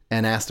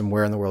 and asked him,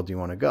 where in the world do you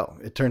want to go?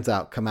 It turns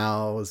out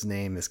Kamau's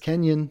name is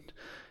Kenyan.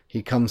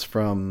 He comes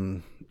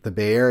from the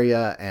Bay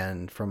Area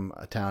and from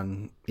a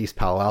town, East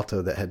Palo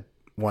Alto, that had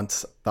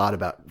once thought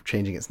about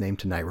changing its name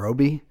to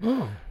Nairobi.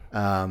 Oh.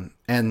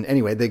 And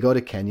anyway, they go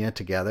to Kenya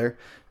together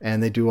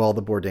and they do all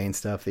the Bourdain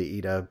stuff. They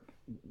eat a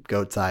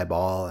goat's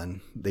eyeball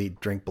and they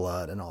drink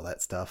blood and all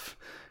that stuff.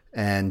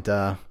 And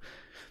I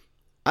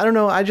don't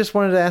know. I just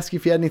wanted to ask you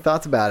if you had any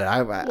thoughts about it.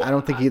 I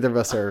don't think either of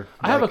us are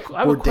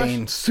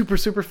Bourdain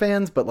super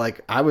fans, but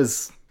like I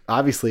was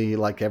obviously,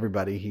 like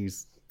everybody,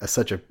 he's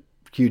such a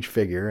huge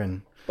figure.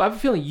 And I have a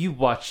feeling you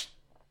watched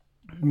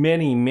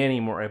many, many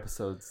more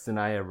episodes than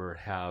I ever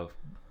have.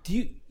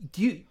 Did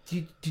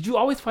you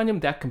always find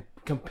him that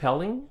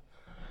compelling?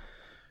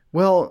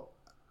 Well,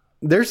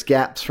 there's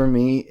gaps for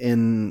me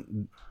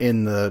in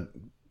the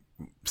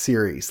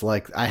series.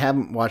 Like I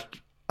haven't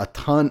watched a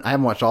ton. I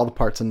haven't watched all the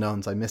Parts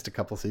Unknowns. I missed a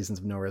couple seasons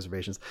of No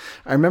Reservations.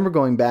 I remember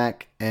going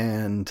back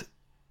and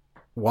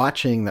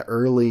watching the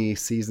early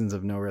seasons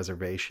of No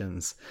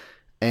Reservations,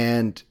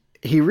 and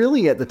he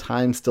really at the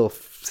time still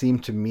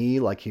seemed to me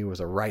like he was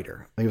a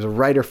writer. He was a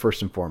writer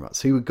first and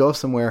foremost. He would go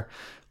somewhere,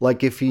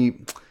 like if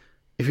he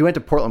went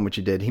to Portland, which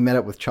he did, he met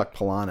up with Chuck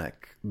Palahniuk,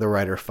 the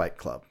writer of Fight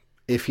Club.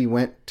 If he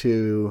went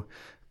to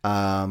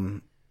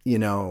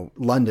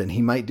London,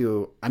 he might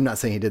do, I'm not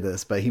saying he did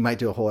this, but he might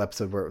do a whole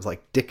episode where it was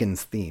like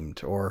Dickens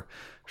themed or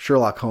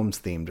Sherlock Holmes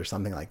themed or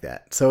something like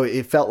that. So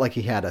it felt like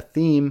he had a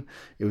theme.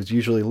 It was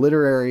usually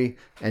literary,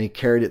 and he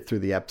carried it through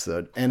the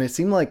episode. And it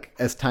seemed like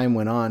as time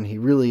went on, he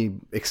really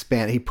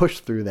expanded, he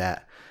pushed through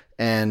that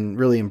and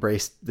really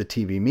embraced the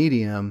TV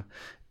medium.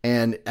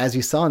 And as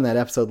you saw in that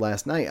episode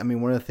last night, I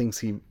mean, one of the things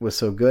he was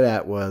so good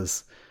at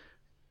was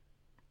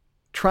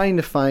trying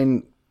to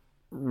find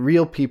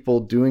real people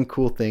doing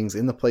cool things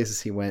in the places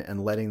he went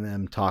and letting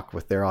them talk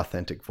with their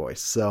authentic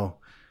voice. So,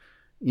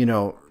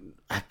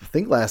 I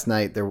think last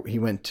night he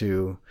went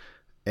to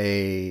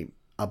a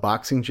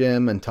boxing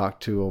gym and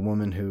talked to a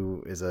woman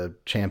who is a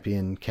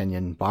champion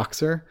Kenyan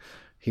boxer.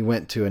 He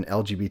went to an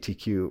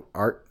LGBTQ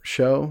art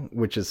show,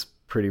 which is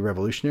pretty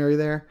revolutionary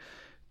there.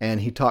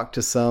 And he talked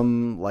to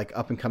some like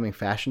up and coming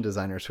fashion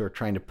designers who are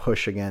trying to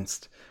push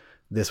against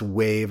this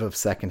wave of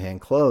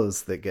secondhand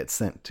clothes that gets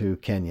sent to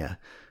Kenya.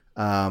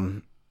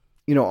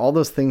 all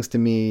those things to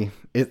me,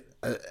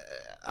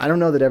 I don't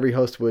know that every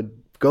host would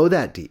go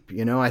that deep.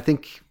 I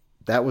think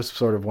that was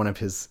sort of one of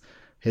his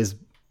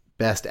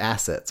best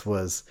assets,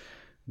 was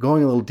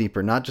going a little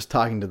deeper, not just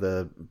talking to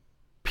the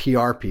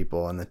PR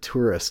people and the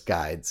tourist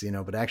guides,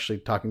 but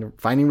actually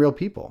finding real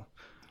people.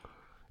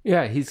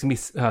 Yeah, he's going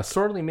to be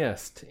sorely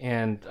missed.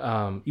 And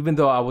even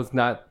though I was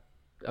not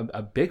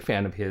a big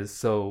fan of his,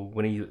 so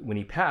when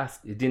he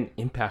passed, it didn't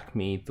impact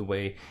me the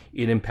way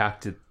it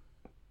impacted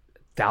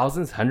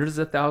thousands, hundreds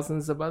of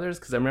thousands of others.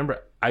 Because I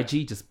remember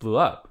IG just blew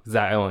up, because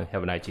I only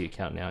have an IG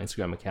account now,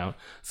 Instagram account.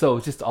 So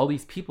just all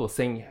these people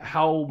saying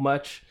how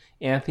much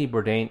Anthony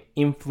Bourdain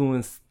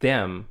influenced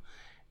them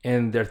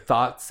and their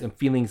thoughts and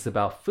feelings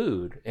about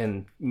food.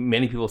 And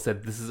many people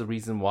said, this is the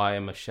reason why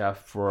I'm a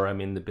chef or I'm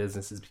in the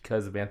business, is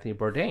because of Anthony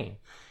Bourdain.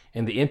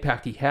 And the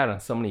impact he had on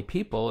so many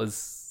people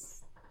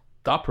is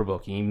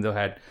thought-provoking, even though it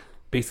had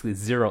basically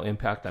zero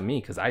impact on me,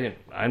 because I didn't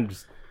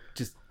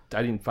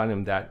find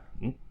him that,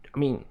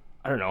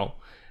 I don't know.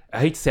 I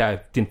hate to say I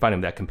didn't find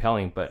him that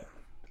compelling, but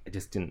I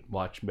just didn't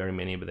watch very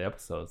many of the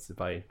episodes.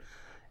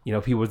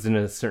 If he was in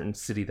a certain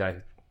city that I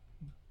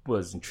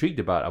was intrigued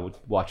about, I would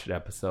watch an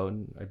episode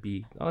and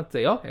I'd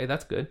say, okay,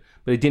 that's good.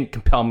 But it didn't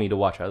compel me to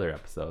watch other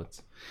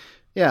episodes.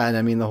 Yeah,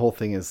 and the whole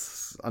thing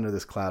is under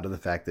this cloud of the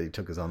fact that he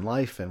took his own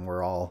life, and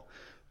we're all,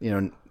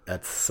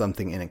 that's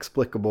something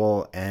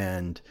inexplicable.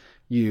 And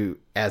you,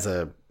 as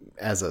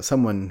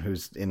someone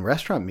who's in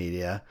restaurant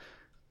media,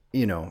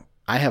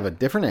 I have a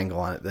different angle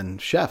on it than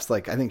chefs.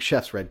 Like, I think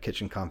chefs read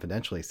Kitchen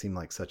Confidentially seem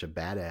like such a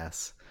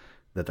badass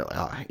that they're like,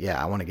 oh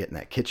yeah, I want to get in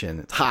that kitchen.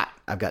 It's hot.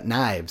 I've got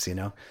knives,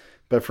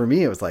 But for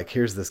me, it was like,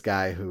 here's this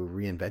guy who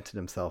reinvented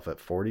himself at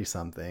 40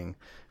 something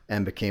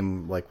and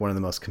became like one of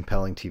the most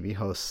compelling TV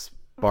hosts,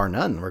 bar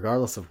none,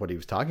 regardless of what he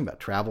was talking about,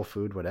 travel,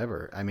 food,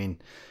 whatever.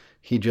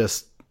 He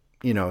just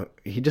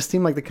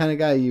seemed like the kind of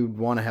guy you'd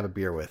want to have a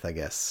beer with, I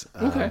guess.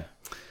 Okay.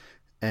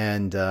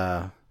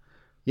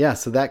 Yeah,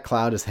 so that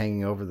cloud is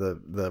hanging over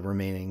the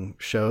remaining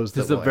shows.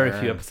 There's very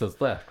few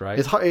episodes left, right?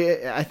 It's hard,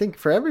 I think,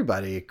 for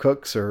everybody,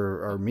 cooks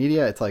or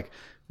media. It's like,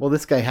 well,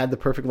 this guy had the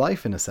perfect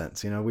life in a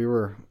sense.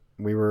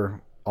 We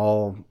were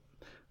all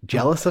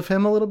jealous of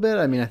him a little bit.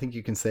 I think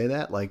you can say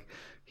that. Like,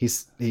 he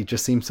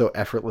just seems so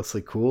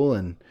effortlessly cool,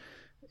 and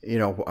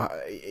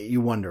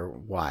you wonder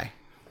why.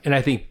 And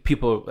I think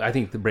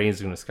the ratings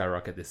are going to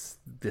skyrocket this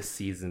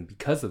season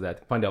because of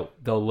that. Find out,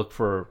 they'll look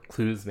for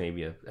clues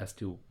maybe as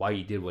to why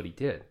he did what he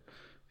did,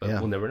 but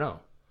we'll never know.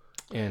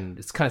 And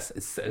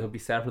it'll be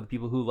sad for the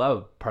people who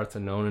love Parts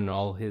Unknown and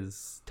all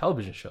his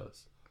television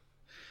shows.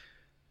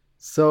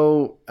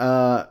 So,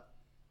 all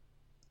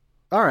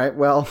right.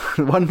 Well,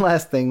 one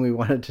last thing we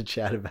wanted to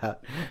chat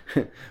about.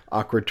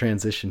 Awkward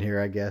transition here,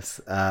 I guess.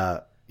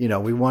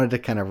 We wanted to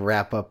kind of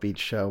wrap up each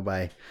show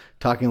by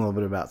talking a little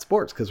bit about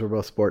sports, because we're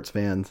both sports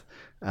fans.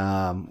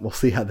 We'll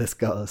see how this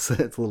goes.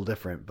 It's a little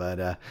different,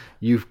 but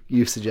you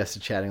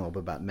suggested chatting a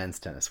little bit about men's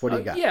tennis. What do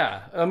you got?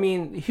 Yeah,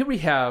 here we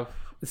have.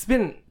 It's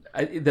been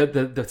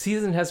the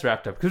season has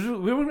wrapped up, because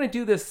we were going to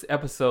do this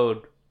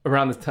episode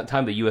around the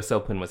time the U.S.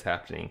 Open was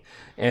happening,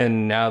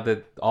 and now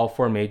that all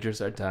four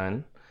majors are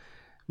done.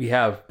 We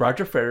have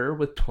Roger Federer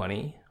with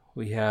 20,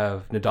 we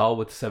have Nadal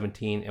with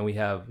 17, and we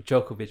have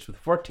Djokovic with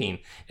 14.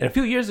 And a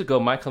few years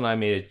ago, Michael and I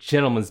made a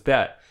gentleman's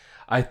bet.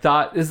 I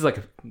thought, this is like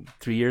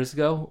 3 years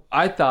ago,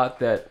 I thought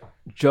that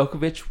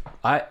Djokovic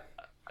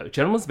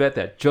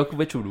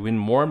would win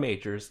more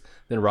majors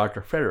than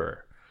Roger Federer.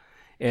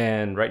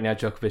 And right now,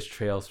 Djokovic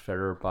trails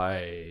Federer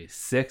by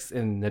 6,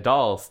 and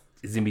Nadal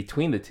is in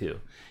between the two.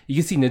 You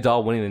can see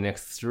Nadal winning the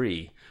next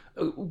 3.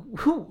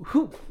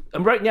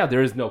 Right now,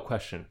 there is no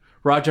question.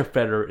 Roger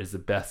Federer is the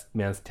best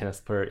men's tennis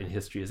player in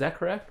history. Is that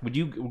correct? Would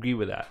you agree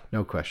with that?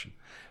 No question.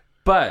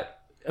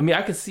 But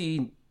I could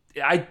see.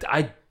 Do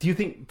you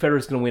think Federer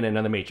is going to win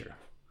another major?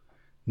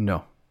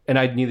 No. And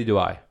neither do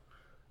I.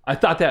 I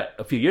thought that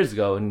a few years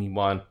ago, and he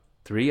won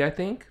 3, I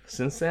think,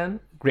 since then.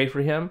 Great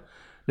for him.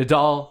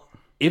 Nadal,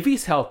 if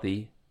he's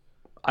healthy,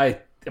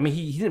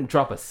 he didn't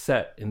drop a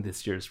set in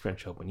this year's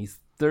French Open. He's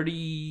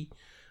 30. I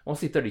want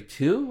to say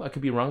 32. I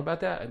could be wrong about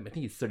that. I think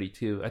he's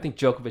 32. I think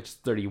Djokovic is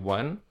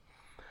 31.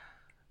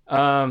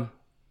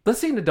 Let's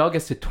say Nadal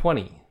gets to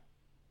 20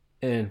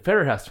 and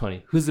Federer has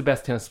 20. Who's the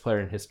best tennis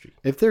player in history?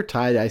 If they're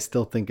tied, I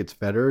still think it's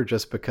Federer,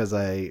 just because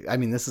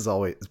this is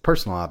always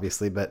personal,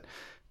 obviously, but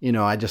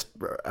I just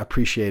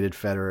appreciated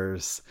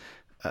Federer's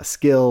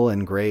skill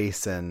and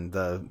grace, and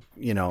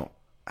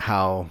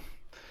how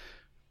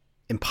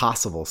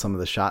impossible some of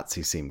the shots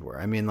he seemed were.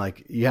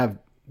 You have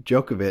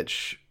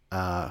Djokovic,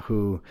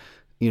 who,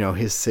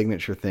 his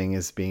signature thing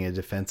is being a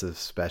defensive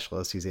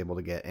specialist. He's able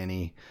to get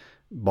any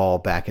ball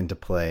back into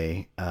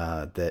play,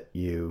 that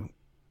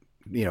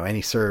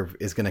any serve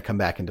is going to come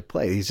back into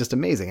play. He's just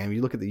amazing.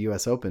 You look at the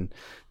U.S. Open,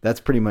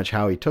 that's pretty much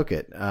how he took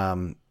it.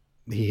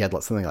 He had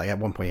something like, at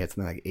one point he had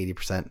something like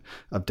 80%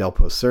 of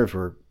Delpo's serves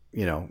were,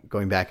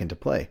 going back into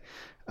play.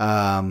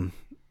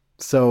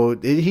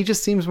 He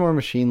just seems more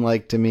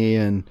machine-like to me,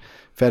 and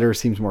Federer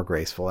seems more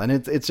graceful, and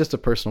it's just a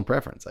personal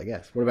preference, I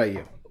guess. What about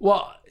you?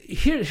 Well,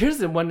 here's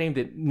the one name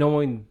that no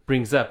one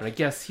brings up, and I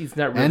guess he's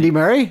not really. Andy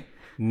Murray?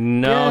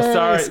 No, Yay,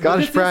 sorry.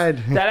 Scottish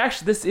pride.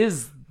 This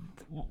is.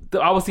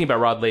 I was thinking about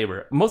Rod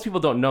Laver. Most people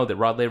don't know that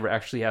Rod Laver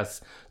actually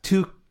has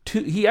two.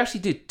 He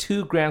actually did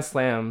 2 Grand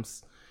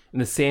Slams in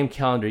the same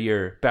calendar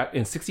year, back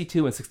in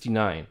 62 and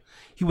 69.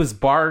 He was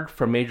barred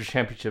from major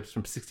championships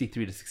from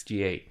 63 to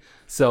 68.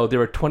 So there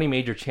were 20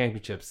 major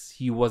championships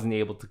he wasn't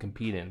able to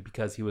compete in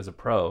because he was a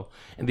pro.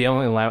 And they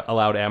only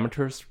allowed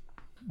amateurs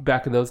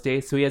back in those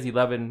days. So he has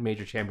 11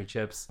 major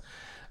championships.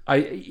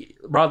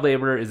 Rod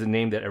Laver is a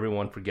name that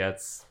everyone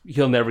forgets.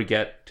 He'll never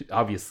get,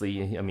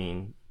 obviously, I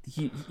mean,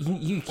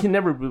 he can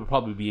never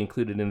probably be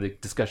included in the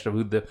discussion of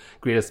who the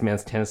greatest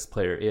men's tennis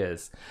player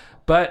is.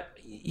 But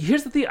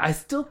here's the thing. I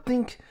still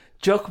think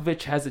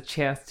Djokovic has a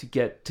chance to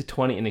get to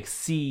 20 and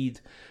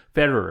exceed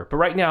Federer. But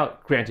right now,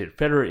 granted,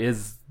 Federer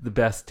is the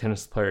best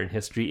tennis player in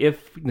history.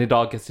 If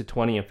Nadal gets to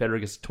 20 and Federer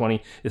gets to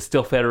 20, it's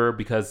still Federer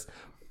because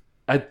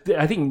I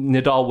think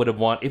Nadal would have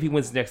won. If he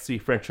wins the next 3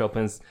 French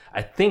Opens,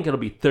 I think it'll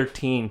be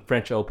 13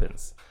 French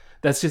Opens.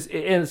 That's just,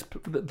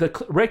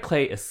 the red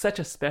clay is such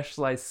a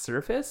specialized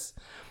surface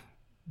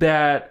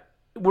that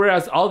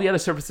whereas all the other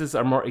surfaces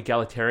are more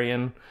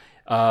egalitarian,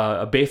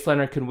 a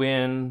baseliner can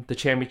win the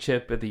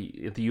championship at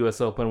the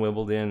U.S. Open,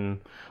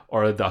 Wimbledon,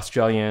 or the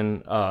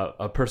Australian.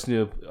 A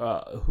person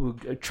who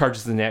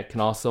charges the net can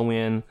also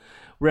win.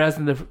 Whereas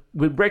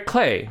with red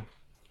clay,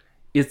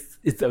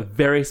 it's a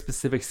very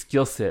specific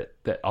skill set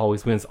that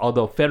always wins.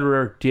 Although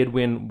Federer did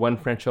win 1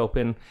 French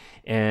Open,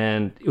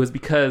 and it was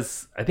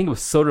because I think it was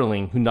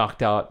Soderling who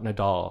knocked out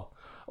Nadal.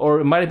 Or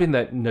it might have been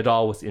that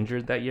Nadal was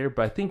injured that year,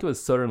 but I think it was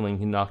Soderling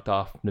who knocked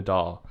off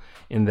Nadal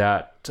in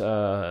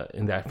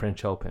that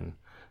French Open.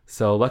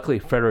 So luckily,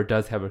 Federer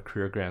does have a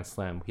career Grand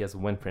Slam. He has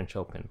 1 French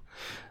Open.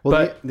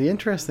 Well, but the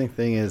interesting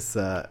thing is,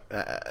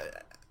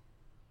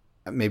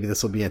 maybe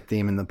this will be a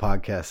theme in the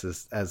podcast,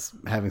 is as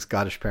having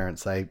Scottish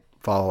parents, I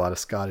follow a lot of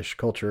Scottish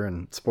culture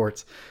and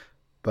sports.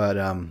 But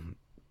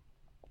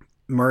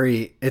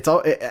Murray,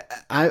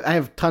 I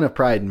have a ton of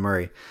pride in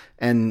Murray,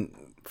 and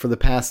for the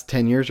past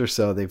 10 years or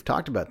so, they've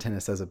talked about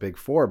tennis as a big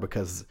 4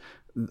 because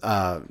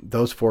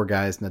those 4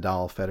 guys,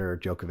 Nadal, Federer,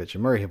 Djokovic,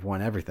 and Murray, have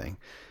won everything.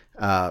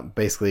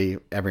 Basically,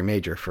 every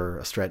major for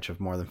a stretch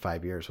of more than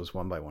 5 years was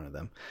won by one of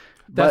them.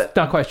 That's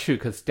not quite true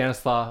because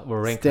Stanislav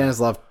Wawrinka.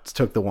 Stanislav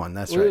took the 1.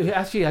 That's right.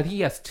 Actually, I think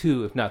he has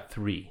 2, if not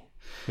 3,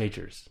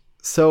 majors.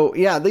 So,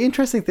 yeah, the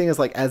interesting thing is,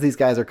 like, as these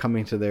guys are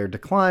coming to their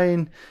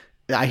decline,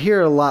 I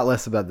hear a lot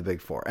less about the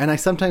big 4. And I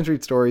sometimes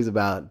read stories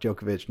about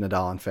Djokovic,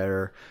 Nadal, and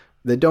Federer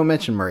that don't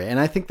mention Murray. And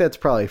I think that's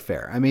probably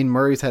fair. I mean,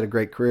 Murray's had a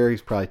great career.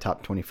 He's probably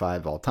top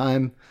 25 all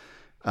time.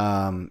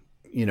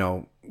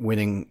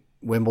 Winning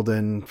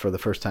Wimbledon for the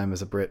first time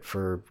as a Brit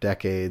for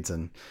decades,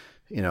 and,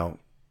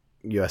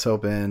 U.S.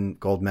 Open,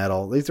 gold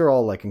medal. These are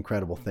all like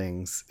incredible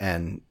things,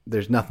 and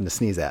there's nothing to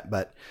sneeze at.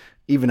 But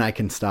even I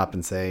can stop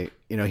and say,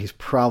 he's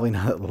probably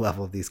not at the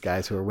level of these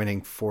guys who are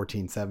winning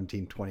 14,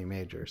 17, 20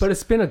 majors. But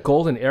it's been a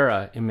golden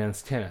era in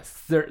men's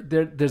tennis.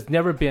 There's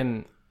never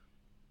been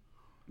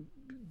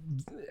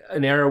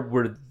an era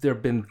where there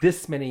have been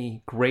this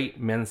many great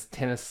men's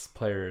tennis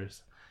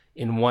players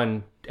at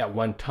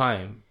one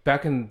time.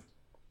 Back in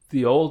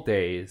the old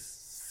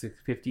days,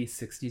 50s,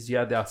 60s, you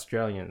had the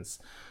Australians,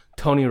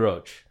 Tony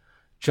Roach,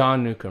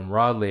 John Newcombe,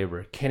 Rod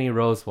Laver, Kenny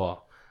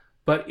Rosewall.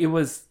 But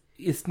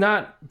it's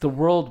not the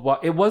world.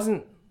 It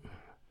wasn't,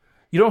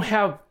 you don't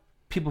have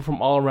people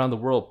from all around the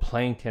world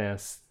playing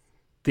tennis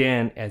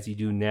then as you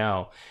do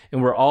now.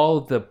 And where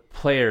all the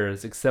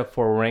players, except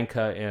for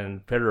Wawrinka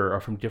and Federer, are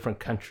from different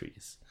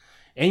countries.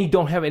 And you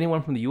don't have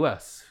anyone from the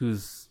U.S.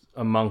 who's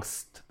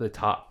amongst the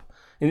top.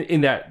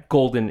 In that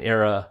golden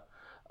era,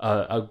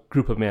 a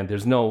group of men,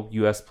 there's no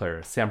U.S.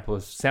 player.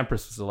 Sampras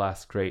was the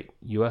last great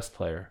U.S.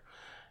 player.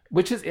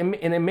 And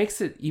it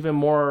makes it even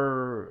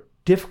more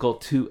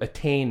difficult to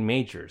attain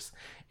majors.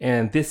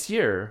 And this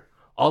year,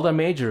 all the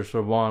majors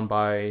were won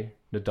by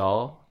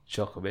Nadal,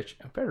 Djokovic,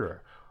 and Federer.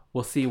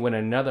 We'll see when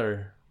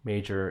another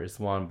major is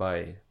won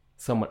by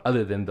someone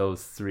other than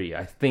those 3.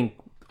 I think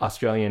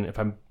Australian, if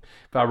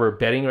I were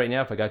betting right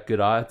now, if I got good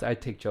odds,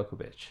 I'd take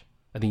Djokovic.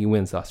 I think he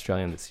wins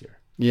Australian this year.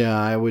 Yeah,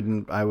 I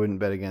wouldn't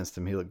bet against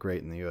him. He looked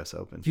great in the U.S.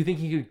 Open. Do you think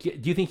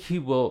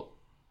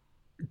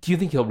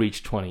he'll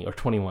reach 20 or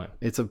 21?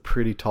 It's a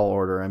pretty tall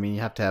order. I mean,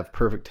 you have to have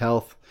perfect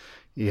health.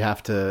 You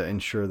have to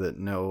ensure that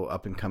no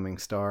up-and-coming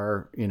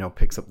star,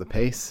 picks up the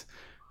pace.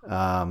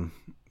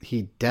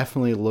 He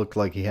definitely looked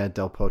like he had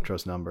Del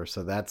Potro's number,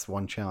 so that's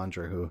one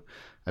challenger who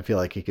I feel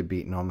like he could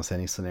beat in almost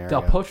any scenario.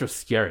 Del Potro's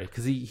scary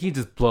because he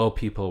just blow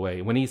people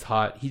away. When he's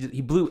hot,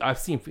 he blew. I've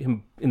seen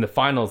him in the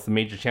finals, the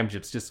major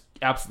championships, just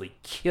absolutely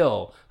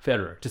kill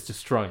Federer, just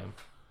destroy him.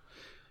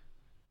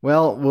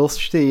 Well, we'll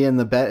see, and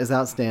the bet is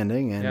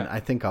outstanding, and I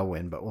think I'll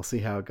win, but we'll see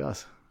how it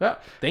goes. Yeah,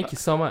 thank you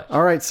so much.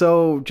 All right,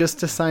 so just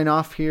to sign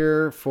off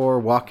here for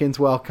Walk-Ins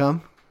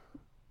Welcome.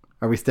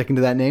 Are we sticking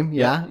to that name?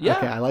 Yeah?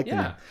 Okay, I like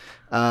the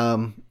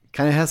name.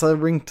 Kind of has a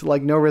ring to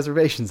like No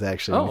Reservations,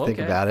 actually, when you think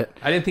about it.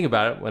 I didn't think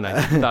about it when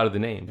I thought of the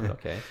name, but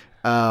okay.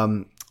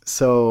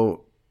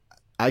 So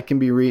I can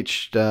be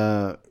reached,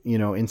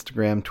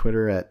 Instagram,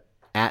 Twitter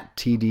at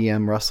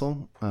TDM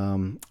Russell.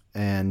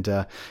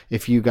 And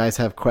if you guys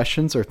have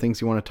questions or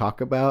things you want to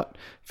talk about,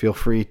 feel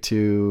free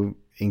to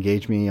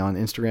engage me on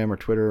Instagram or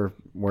Twitter or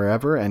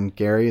wherever. And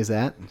Gary is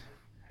at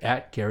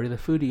Gary the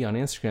Foodie on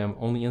Instagram,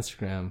 only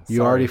Instagram.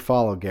 You already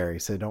follow Gary,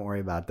 so don't worry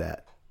about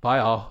that. Bye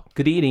all.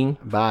 Good eating.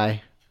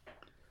 Bye.